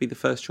they would be the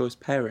first choice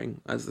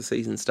pairing as the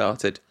season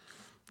started.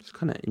 It's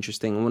kind of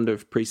interesting. I wonder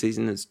if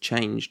pre-season has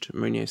changed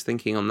Mourinho's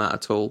thinking on that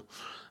at all.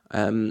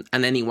 And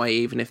anyway,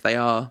 even if they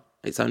are,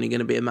 it's only going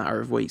to be a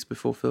matter of weeks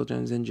before Phil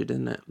Jones injured,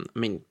 isn't it? I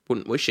mean,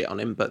 wouldn't wish it on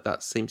him, but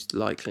that seems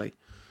likely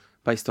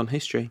based on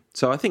history.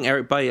 So I think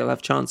Eric Bailly will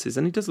have chances,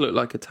 and he does look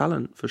like a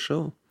talent for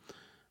sure.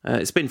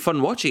 It's been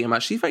fun watching him,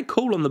 actually. He's very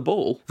cool on the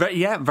ball.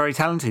 Very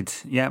talented.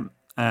 Yeah.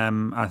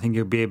 I think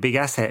it'll be a big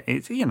asset.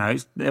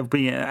 There'll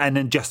be an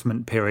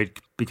adjustment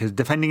period because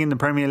defending in the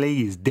Premier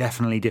League is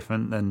definitely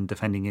different than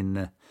defending in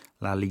the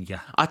La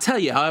Liga. I tell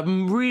you,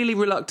 I'm really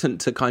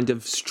reluctant to kind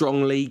of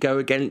strongly go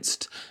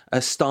against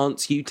a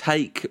stance you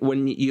take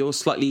when you're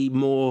slightly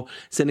more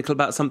cynical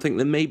about something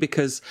than me,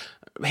 because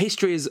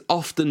history has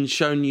often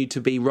shown you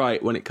to be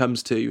right when it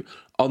comes to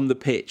on the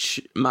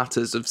pitch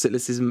matters of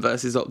cynicism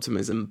versus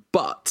optimism.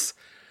 But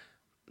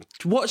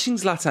watching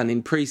Zlatan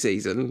in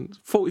pre-season,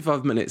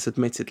 45 minutes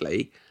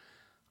admittedly,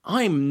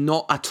 I'm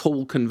not at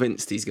all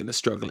convinced he's going to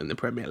struggle in the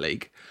Premier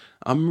League.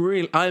 I'm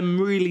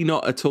really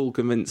not at all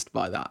convinced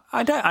by that.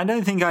 I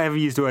don't think I ever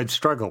used the word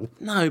struggle.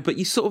 No, but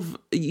you said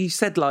you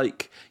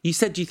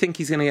think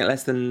he's going to get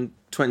less than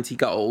 20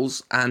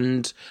 goals,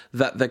 and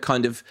that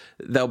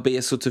there'll be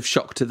a sort of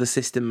shock to the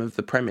system of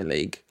the Premier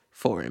League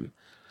for him.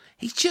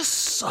 He's just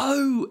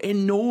so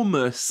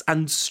enormous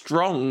and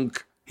strong.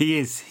 He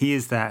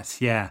is that,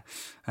 yeah.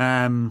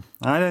 I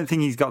don't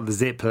think he's got the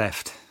zip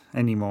left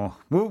anymore.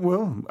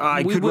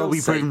 I could well be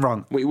proven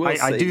wrong. We will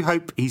see. I do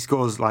hope he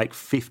scores like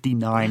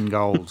 59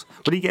 goals.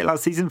 What did he get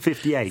last season?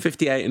 58?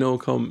 58 in all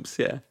comps,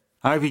 yeah.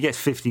 I hope he gets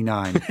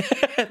 59.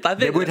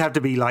 There would have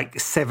to be like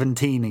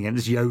 17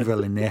 against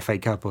Yeovil in the FA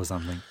Cup or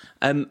something.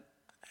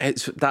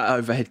 It's that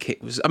overhead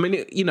kick was. I mean,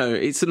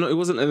 it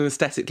wasn't an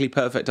aesthetically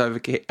perfect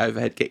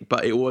overhead kick,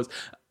 but it was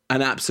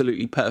an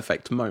absolutely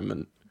perfect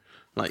moment.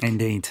 Like,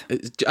 indeed,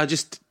 I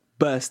just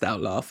burst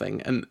out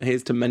laughing, and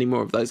here's to many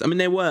more of those. I mean,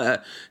 there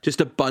were just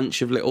a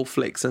bunch of little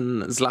flicks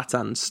and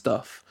Zlatan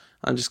stuff.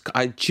 I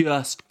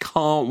just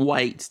can't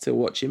wait to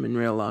watch him in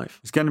real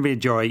life. It's going to be a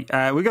joy.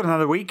 We've got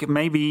another week.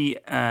 Maybe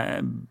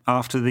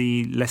after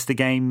the Leicester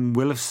game,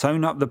 we'll have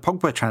sewn up the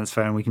Pogba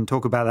transfer, and we can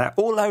talk about that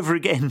all over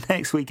again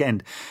next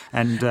weekend,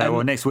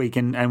 or next week,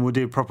 and we'll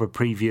do a proper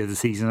preview of the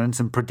season and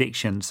some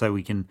predictions, so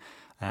we can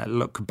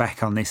look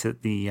back on this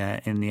at the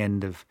in the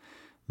end of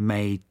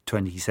May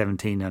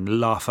 2017 and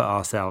laugh at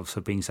ourselves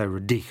for being so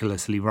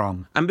ridiculously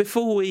wrong. And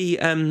before we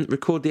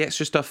record the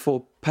extra stuff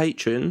for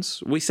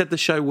patrons, we said the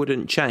show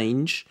wouldn't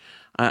change,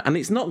 and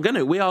it's not going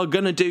to. We are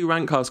going to do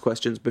Rantcast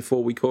questions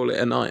before we call it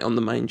a night on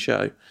the main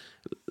show.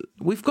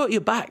 We've got your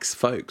backs,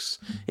 folks.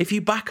 If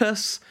you back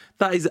us,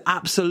 that is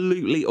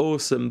absolutely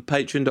awesome.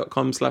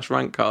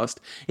 Patreon.com/Rantcast.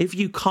 If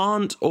you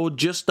can't or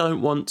just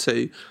don't want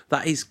to,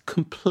 that is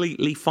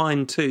completely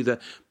fine too.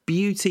 The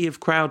beauty of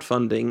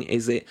crowdfunding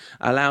is it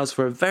allows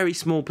for a very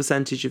small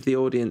percentage of the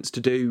audience to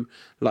do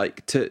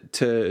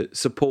to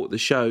support the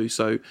show.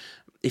 So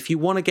if you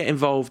want to get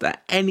involved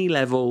at any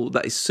level,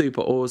 that is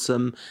super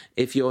awesome.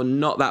 If you're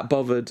not that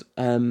bothered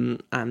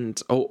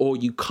or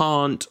you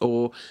can't,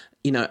 or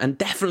and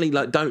definitely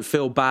don't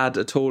feel bad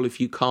at all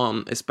if you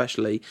can't,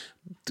 especially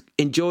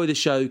enjoy the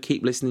show,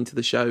 keep listening to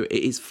the show.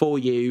 It is for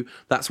you.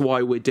 That's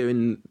why we're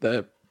doing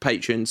the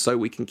Patreon, so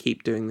we can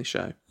keep doing the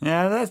show.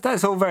 Yeah,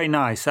 that's all very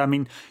nice. I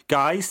mean,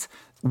 guys,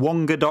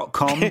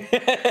 Wonga.com,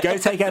 go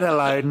take out a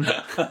loan.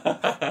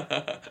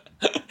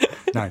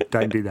 No,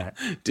 don't do that.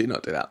 Do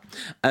not do that.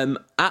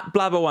 At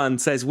Blabberwan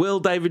says, will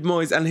David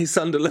Moyes and his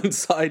Sunderland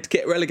side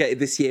get relegated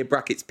this year?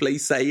 Brackets,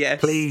 please say yes.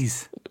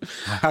 Please.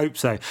 I hope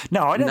so.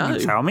 No, I don't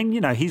think so. I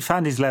mean, he's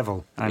found his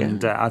level,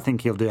 and I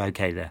think he'll do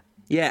okay there.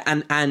 Yeah,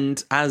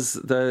 and as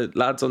the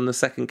lads on the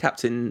Second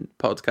Captain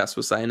podcast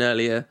were saying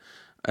earlier,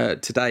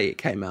 today it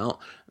came out,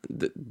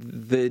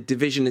 the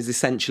division is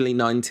essentially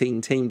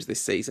 19 teams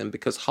this season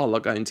because Hull are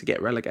going to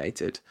get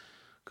relegated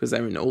because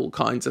they're in all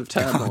kinds of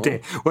turmoil. Oh dear,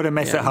 what a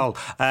mess at Hull.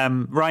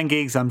 Ryan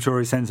Giggs, I'm sure,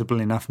 is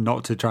sensible enough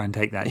not to try and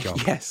take that job.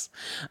 Yes.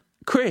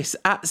 Chris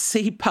at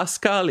C.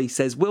 Pascali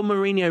says, will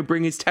Mourinho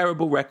bring his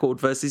terrible record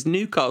versus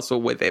Newcastle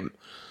with him?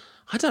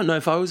 I don't know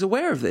if I was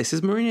aware of this.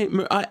 Is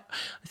Mourinho?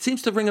 It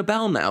seems to ring a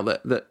bell now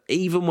that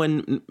even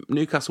when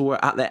Newcastle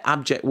were at their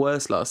abject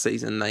worst last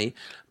season, they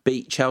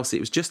beat Chelsea.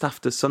 It was just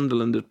after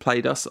Sunderland had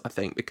played us, I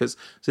think, because it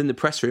was in the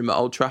press room at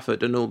Old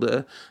Trafford and all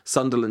the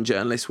Sunderland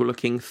journalists were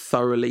looking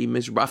thoroughly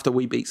miserable. After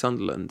we beat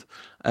Sunderland,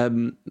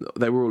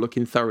 they were all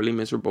looking thoroughly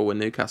miserable when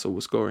Newcastle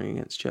was scoring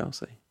against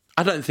Chelsea.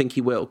 I don't think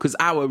he will, because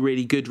our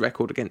really good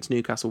record against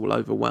Newcastle will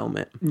overwhelm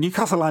it.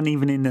 Newcastle aren't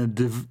even in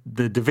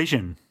the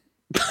division.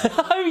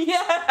 Oh,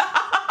 yeah!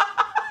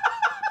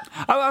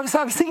 I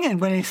was thinking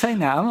when he's saying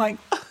that, I'm like,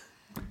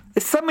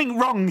 there's something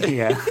wrong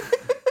here.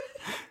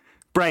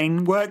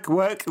 Brain, work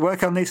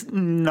on this.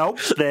 Nope,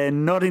 they're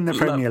not in the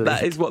Premier League.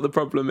 That is what the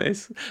problem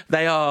is.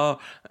 They are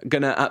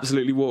going to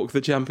absolutely walk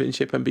the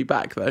Championship and be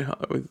back, though,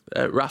 with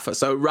Rafa.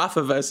 So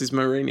Rafa versus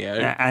Mourinho.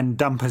 Yeah, and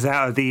dump us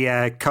out of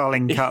the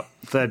Carling Cup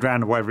third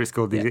round or whatever it's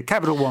called, the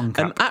Capital One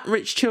Cup. At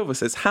Rich Chilver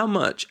says, how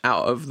much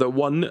out of the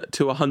 1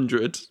 to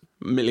 100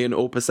 million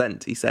or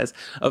percent, he says,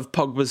 of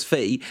Pogba's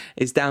fee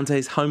is down to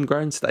his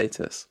homegrown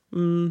status?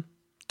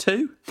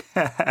 2?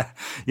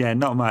 Yeah,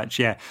 not much,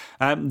 yeah.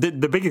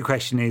 The bigger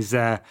question is,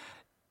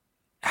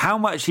 how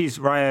much is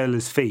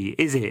Raiola's fee?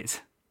 Is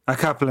it a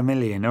couple of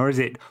million, or is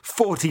it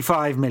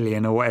 45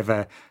 million, or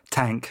whatever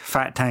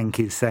Fat Tank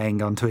is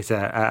saying on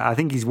Twitter? I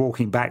think he's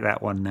walking back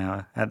that one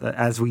now,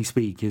 as we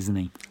speak, isn't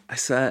he?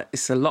 It's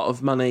a lot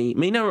of money.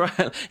 Mino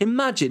Raiola,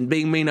 imagine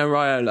being Mino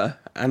Raiola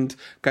and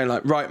going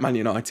like, right, Man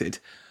United,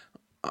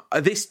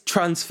 this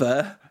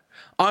transfer,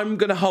 I'm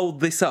going to hold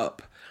this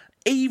up.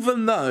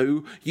 Even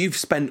though you've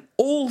spent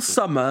all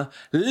summer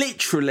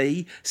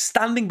literally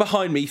standing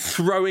behind me,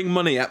 throwing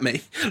money at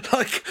me.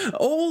 Like,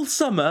 all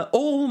summer,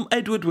 all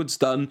Ed Woodward's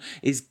done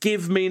is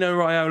give Mino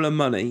Raiola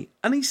money,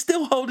 and he's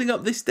still holding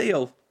up this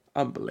deal.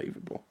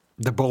 Unbelievable.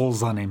 The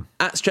ball's on him.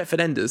 At Stretford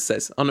Enders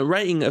says, on a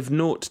rating of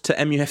 0 to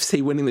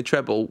MUFC winning the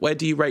treble, where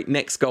do you rate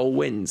next goal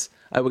wins?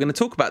 We're going to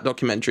talk about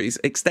documentaries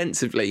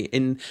extensively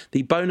in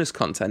the bonus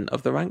content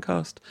of the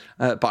Rantcast.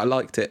 But I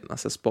liked it.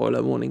 That's a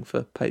spoiler warning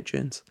for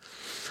Patreons.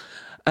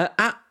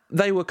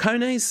 They Were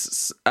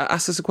Kones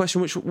asked us a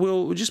question which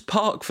we'll just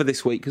park for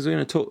this week because we're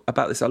going to talk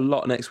about this a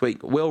lot next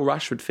week. Will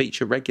Rashford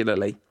feature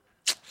regularly?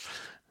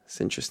 It's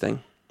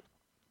interesting.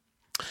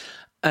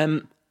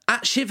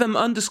 At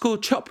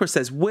Shivam_Chopra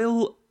says,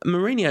 will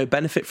Mourinho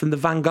benefit from the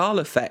Van Gaal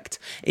effect?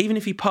 Even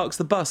if he parks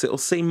the bus, it'll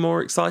seem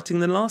more exciting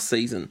than last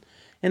season.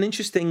 An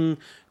interesting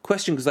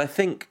question, because I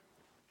think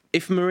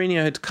if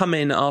Mourinho had come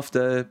in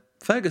after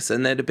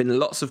Ferguson, there'd have been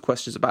lots of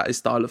questions about his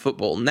style of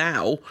football.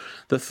 Now,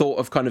 the thought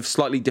of kind of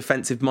slightly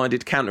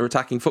defensive-minded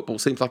counter-attacking football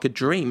seems like a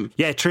dream.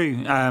 Yeah,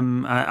 true.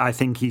 I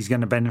think he's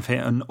going to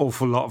benefit an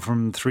awful lot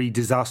from 3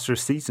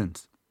 disastrous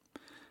seasons.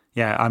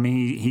 Yeah, I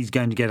mean, he's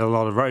going to get a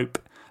lot of rope.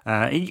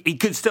 He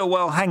could still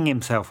well hang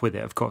himself with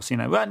it, of course. You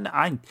know,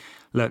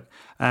 look,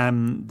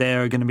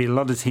 there are going to be a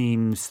lot of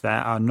teams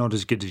that are not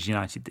as good as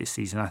United this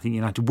season. I think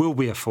United will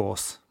be a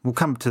force. We'll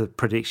come to the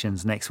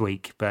predictions next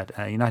week, but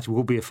United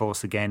will be a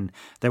force again.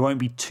 There won't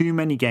be too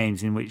many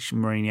games in which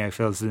Mourinho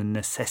feels the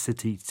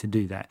necessity to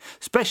do that,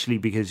 especially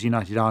because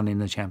United aren't in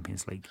the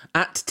Champions League.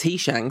 At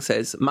Tishang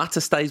says, Mata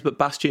stays but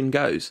Bastion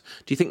goes.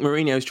 Do you think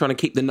Mourinho's trying to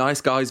keep the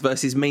nice guys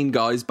versus mean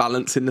guys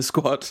balance in the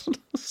squad?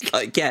 It's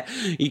like, yeah,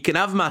 you can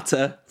have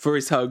Mata for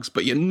his hugs,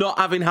 but you're not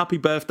having happy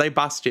birthday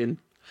Bastion.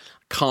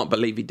 Can't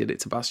believe he did it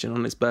to Bastion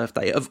on his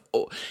birthday.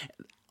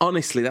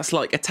 Honestly, that's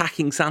like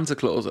attacking Santa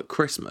Claus at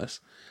Christmas.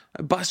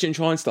 Bastian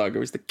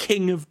Schweinsteiger is the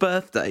king of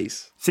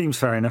birthdays. Seems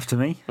fair enough to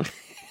me.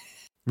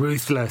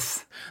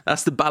 Ruthless.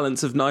 That's the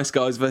balance of nice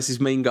guys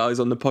versus mean guys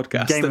on the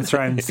podcast. Game of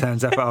Thrones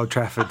turns up at Old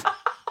Trafford.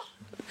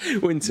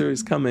 Winter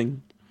is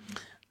coming.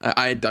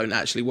 I don't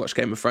actually watch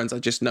Game of Thrones. I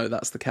just know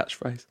that's the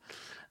catchphrase.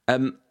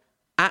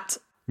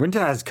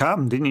 Winter has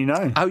come, didn't you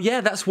know? Oh, yeah,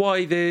 that's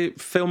why the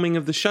filming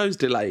of the show's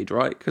delayed,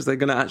 right? Because they're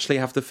going to actually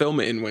have to film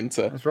it in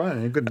winter. That's right.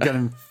 They're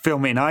going to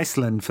film it in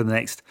Iceland for the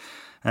next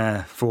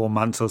 4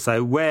 months or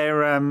so,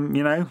 where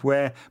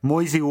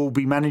Moisey will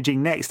be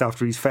managing next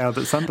after he's failed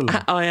at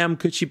Sunderland. I am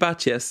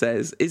Kuchibacha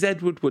says, is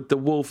Ed Woodward the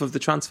wolf of the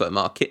transfer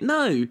market?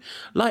 No.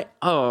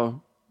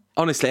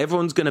 Honestly,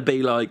 everyone's going to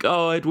be like,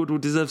 Ed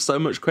Woodward deserves so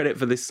much credit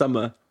for this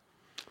summer.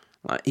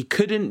 Like, he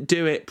couldn't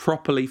do it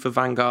properly for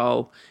Van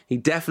Gaal. He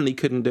definitely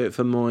couldn't do it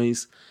for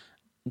Moyes.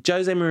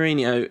 Jose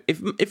Mourinho, if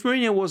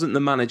Mourinho wasn't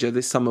the manager,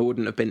 this summer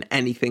wouldn't have been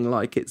anything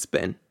like it's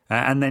been.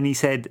 And then he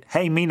said,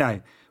 hey,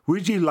 Mino,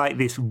 would you like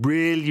this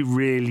really,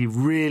 really,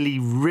 really,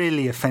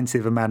 really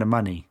offensive amount of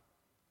money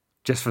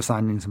just for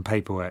signing some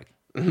paperwork?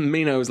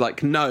 Mino was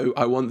like, no,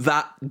 I want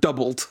that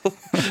doubled.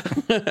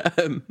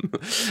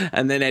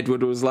 And then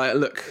Edward was like,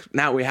 look,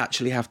 now we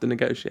actually have to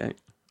negotiate.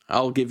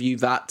 I'll give you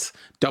that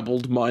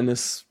doubled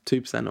minus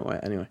 2% or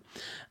whatever. Anyway.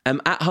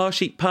 At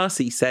Harshit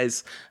Parsi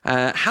says,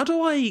 how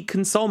do I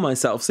console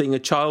myself seeing a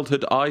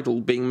childhood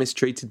idol being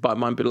mistreated by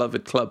my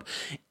beloved club?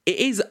 It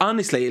is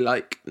honestly,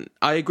 like,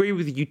 I agree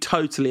with you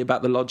totally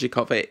about the logic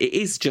of it. It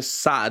is just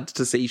sad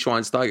to see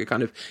Schweinsteiger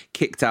kind of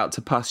kicked out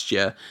to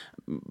pasture.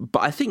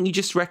 But I think you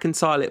just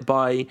reconcile it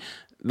by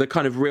the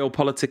kind of real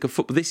politic of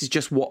football. This is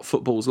just what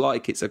football's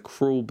like. It's a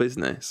cruel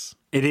business.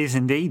 It is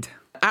indeed.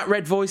 At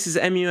Red Voices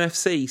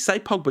MUFC, say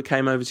Pogba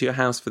came over to your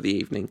house for the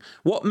evening.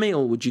 What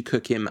meal would you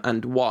cook him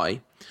and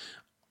why?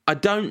 I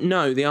don't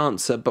know the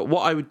answer, but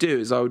what I would do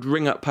is I would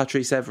ring up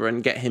Patrice Evra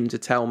and get him to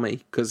tell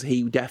me, because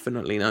he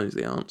definitely knows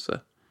the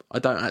answer. I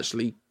don't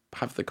actually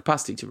have the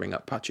capacity to ring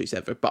up Patrice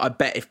Evra, but I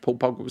bet if Paul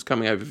Pogba was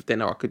coming over for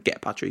dinner, I could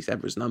get Patrice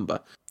Evra's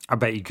number. I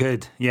bet you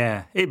could,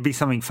 yeah. It'd be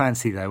something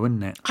fancy though,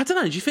 wouldn't it? I don't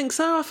know, do you think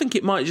so? I think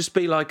it might just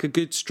be like a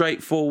good,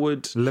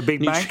 straightforward... Le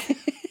Big Mac?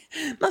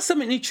 Not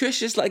something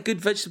nutritious, like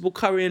good vegetable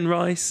curry and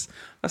rice.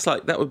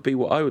 That would be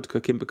what I would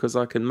cook him, because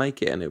I can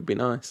make it and it would be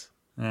nice.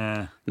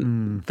 Yeah.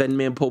 Then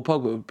me and Paul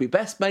Pogba would be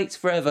best mates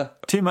forever.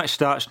 Too much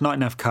starch, not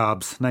enough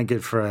carbs. No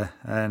good for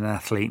an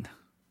athlete.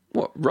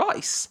 What,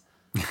 rice?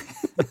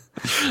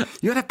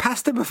 You had a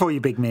pasta before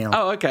your big meal.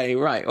 Oh, okay,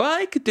 right. Well,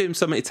 I could do him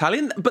something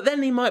Italian, but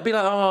then he might be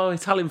like, oh,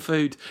 Italian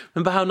food.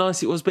 Remember how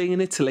nice it was being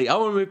in Italy? I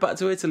want to move back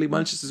to Italy.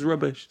 Manchester's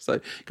rubbish. So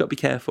you've got to be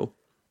careful.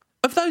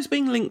 Of those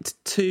being linked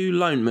to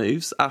loan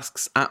moves,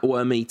 asks at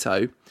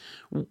Wormito,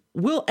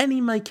 will any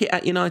make it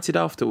at United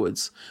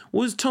afterwards?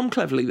 Was Tom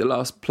Cleverley the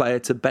last player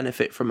to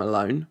benefit from a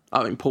loan?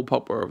 I mean, Paul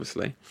Pogba,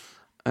 obviously.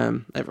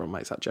 Everyone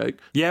makes that joke.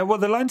 Yeah, well,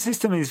 the loan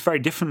system is very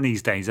different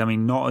these days. I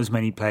mean, not as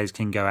many players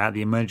can go out.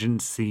 The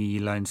emergency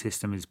loan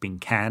system has been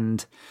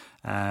canned.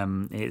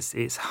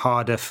 It's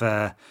harder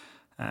for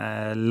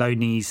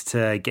loanees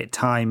to get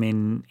time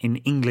in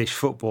English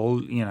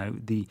football. You know,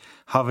 the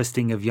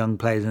harvesting of young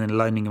players and then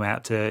loaning them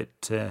out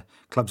to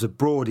clubs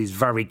abroad is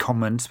very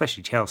common,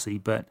 especially Chelsea,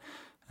 but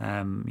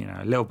a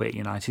little bit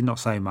United, not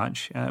so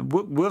much.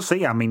 We'll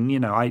see. I mean,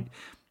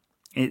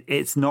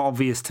 it's not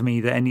obvious to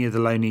me that any of the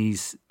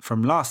loanees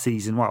from last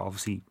season, well,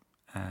 obviously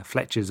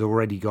Fletcher's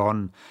already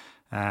gone.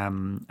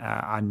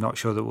 I'm not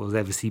sure that we'll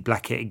ever see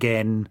Blackett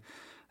again.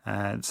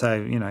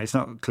 So, it's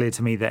not clear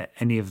to me that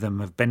any of them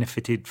have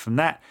benefited from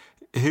that.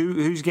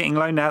 Who's getting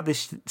loaned out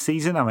this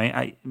season? I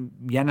mean,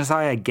 Januzaj,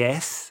 I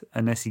guess,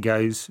 unless he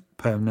goes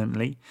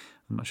permanently.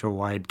 I'm not sure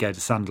why he'd go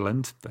to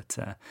Sunderland, but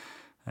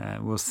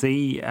we'll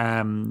see.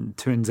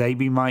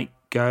 Tuanzebe might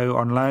go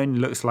on loan.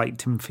 Looks like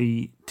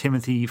Timothy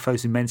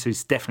Fosu-Mensah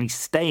is definitely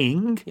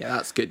staying. Yeah,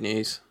 that's good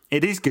news.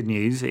 It is good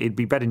news. It'd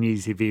be better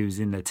news if he was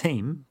in the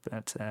team,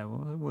 but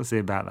we'll see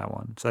about that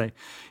one. So,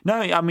 no,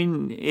 I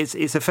mean, it's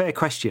a fair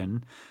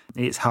question.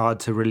 It's hard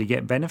to really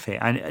get benefit,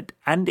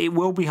 and it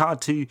will be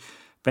hard to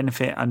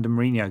benefit under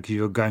Mourinho because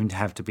you're going to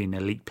have to be an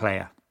elite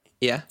player.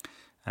 Yeah.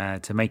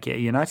 To make it at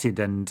United,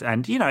 and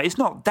it's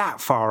not that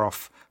far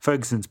off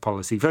Ferguson's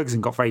policy.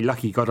 Ferguson got very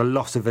lucky, got a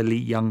lot of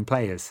elite young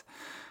players,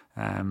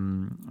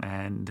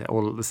 and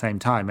all at the same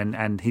time,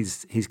 and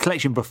his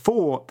collection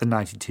before the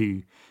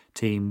 '92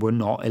 team were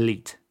not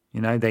elite.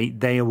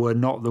 They were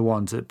not the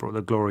ones that brought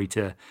the glory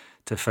to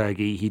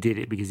Fergie. He did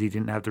it because he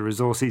didn't have the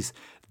resources.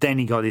 Then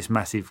he got this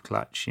massive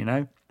clutch.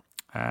 I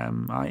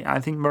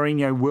think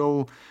Mourinho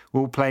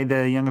will play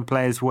the younger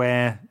players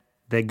where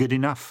they're good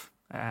enough,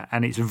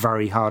 and it's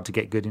very hard to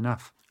get good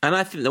enough. And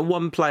I think the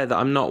one player that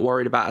I'm not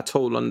worried about at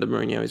all under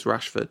Mourinho is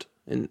Rashford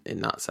in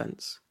that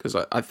sense, because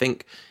I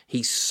think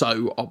he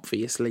so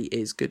obviously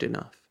is good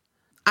enough.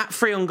 At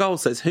Free on Goal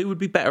says, who would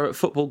be better at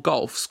football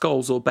golf,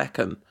 Scholes or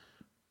Beckham?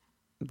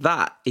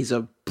 That is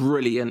a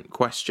brilliant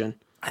question.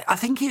 I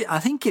think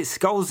it's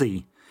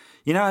Scholesy.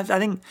 I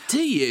think. Do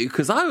you?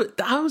 Because I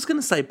was going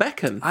to say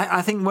Beckham.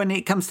 I think when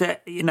it comes to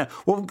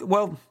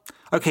well,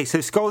 okay. So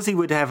Scholesy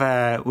would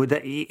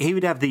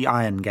have the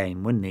iron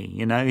game, wouldn't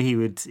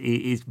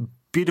he? His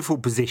beautiful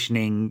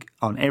positioning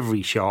on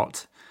every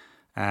shot,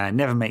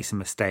 never makes a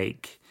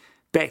mistake.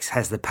 Bex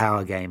has the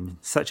power game,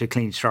 such a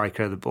clean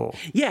striker of the ball.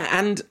 Yeah,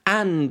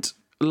 and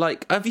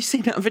like, have you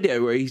seen that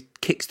video where he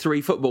kicks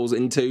 3 footballs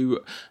into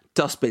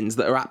dustbins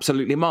that are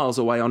absolutely miles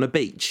away on a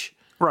beach?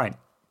 Right.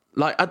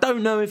 Like, I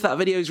don't know if that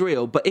video's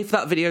real, but if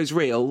that video's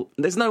real,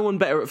 there's no one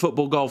better at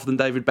football golf than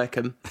David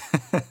Beckham.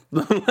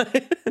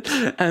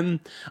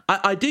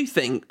 I do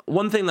think,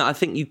 one thing that I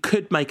think you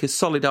could make a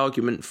solid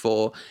argument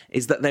for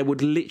is that there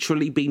would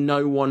literally be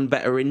no one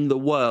better in the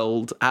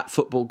world at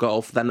football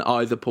golf than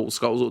either Paul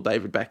Scholes or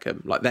David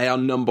Beckham. Like, they are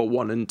number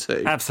 1 and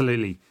 2.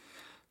 Absolutely.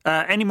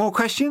 Any more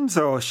questions,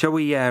 or shall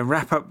we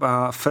wrap up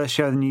our first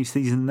show of the new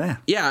season there?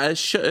 Yeah,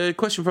 a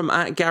question from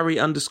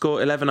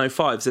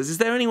 @Gary_1105 says, is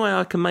there any way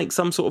I can make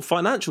some sort of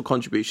financial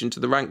contribution to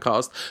the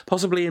Rantcast,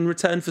 possibly in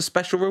return for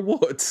special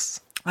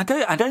rewards? I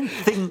don't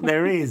think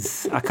there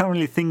is. I can't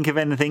really think of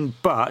anything,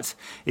 but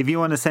if you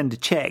want to send a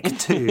check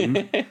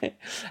to...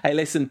 Hey,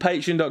 listen,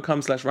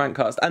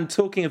 patreon.com/rantcast. And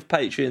talking of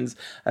patrons,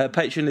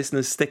 Patreon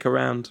listeners, stick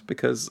around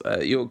because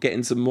you're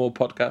getting some more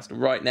podcast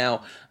right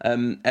now.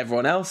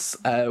 Everyone else,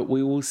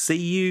 we will see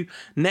you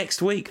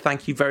next week.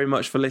 Thank you very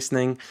much for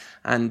listening,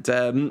 and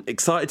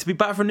excited to be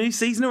back for a new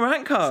season of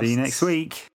Rantcast. See you next week.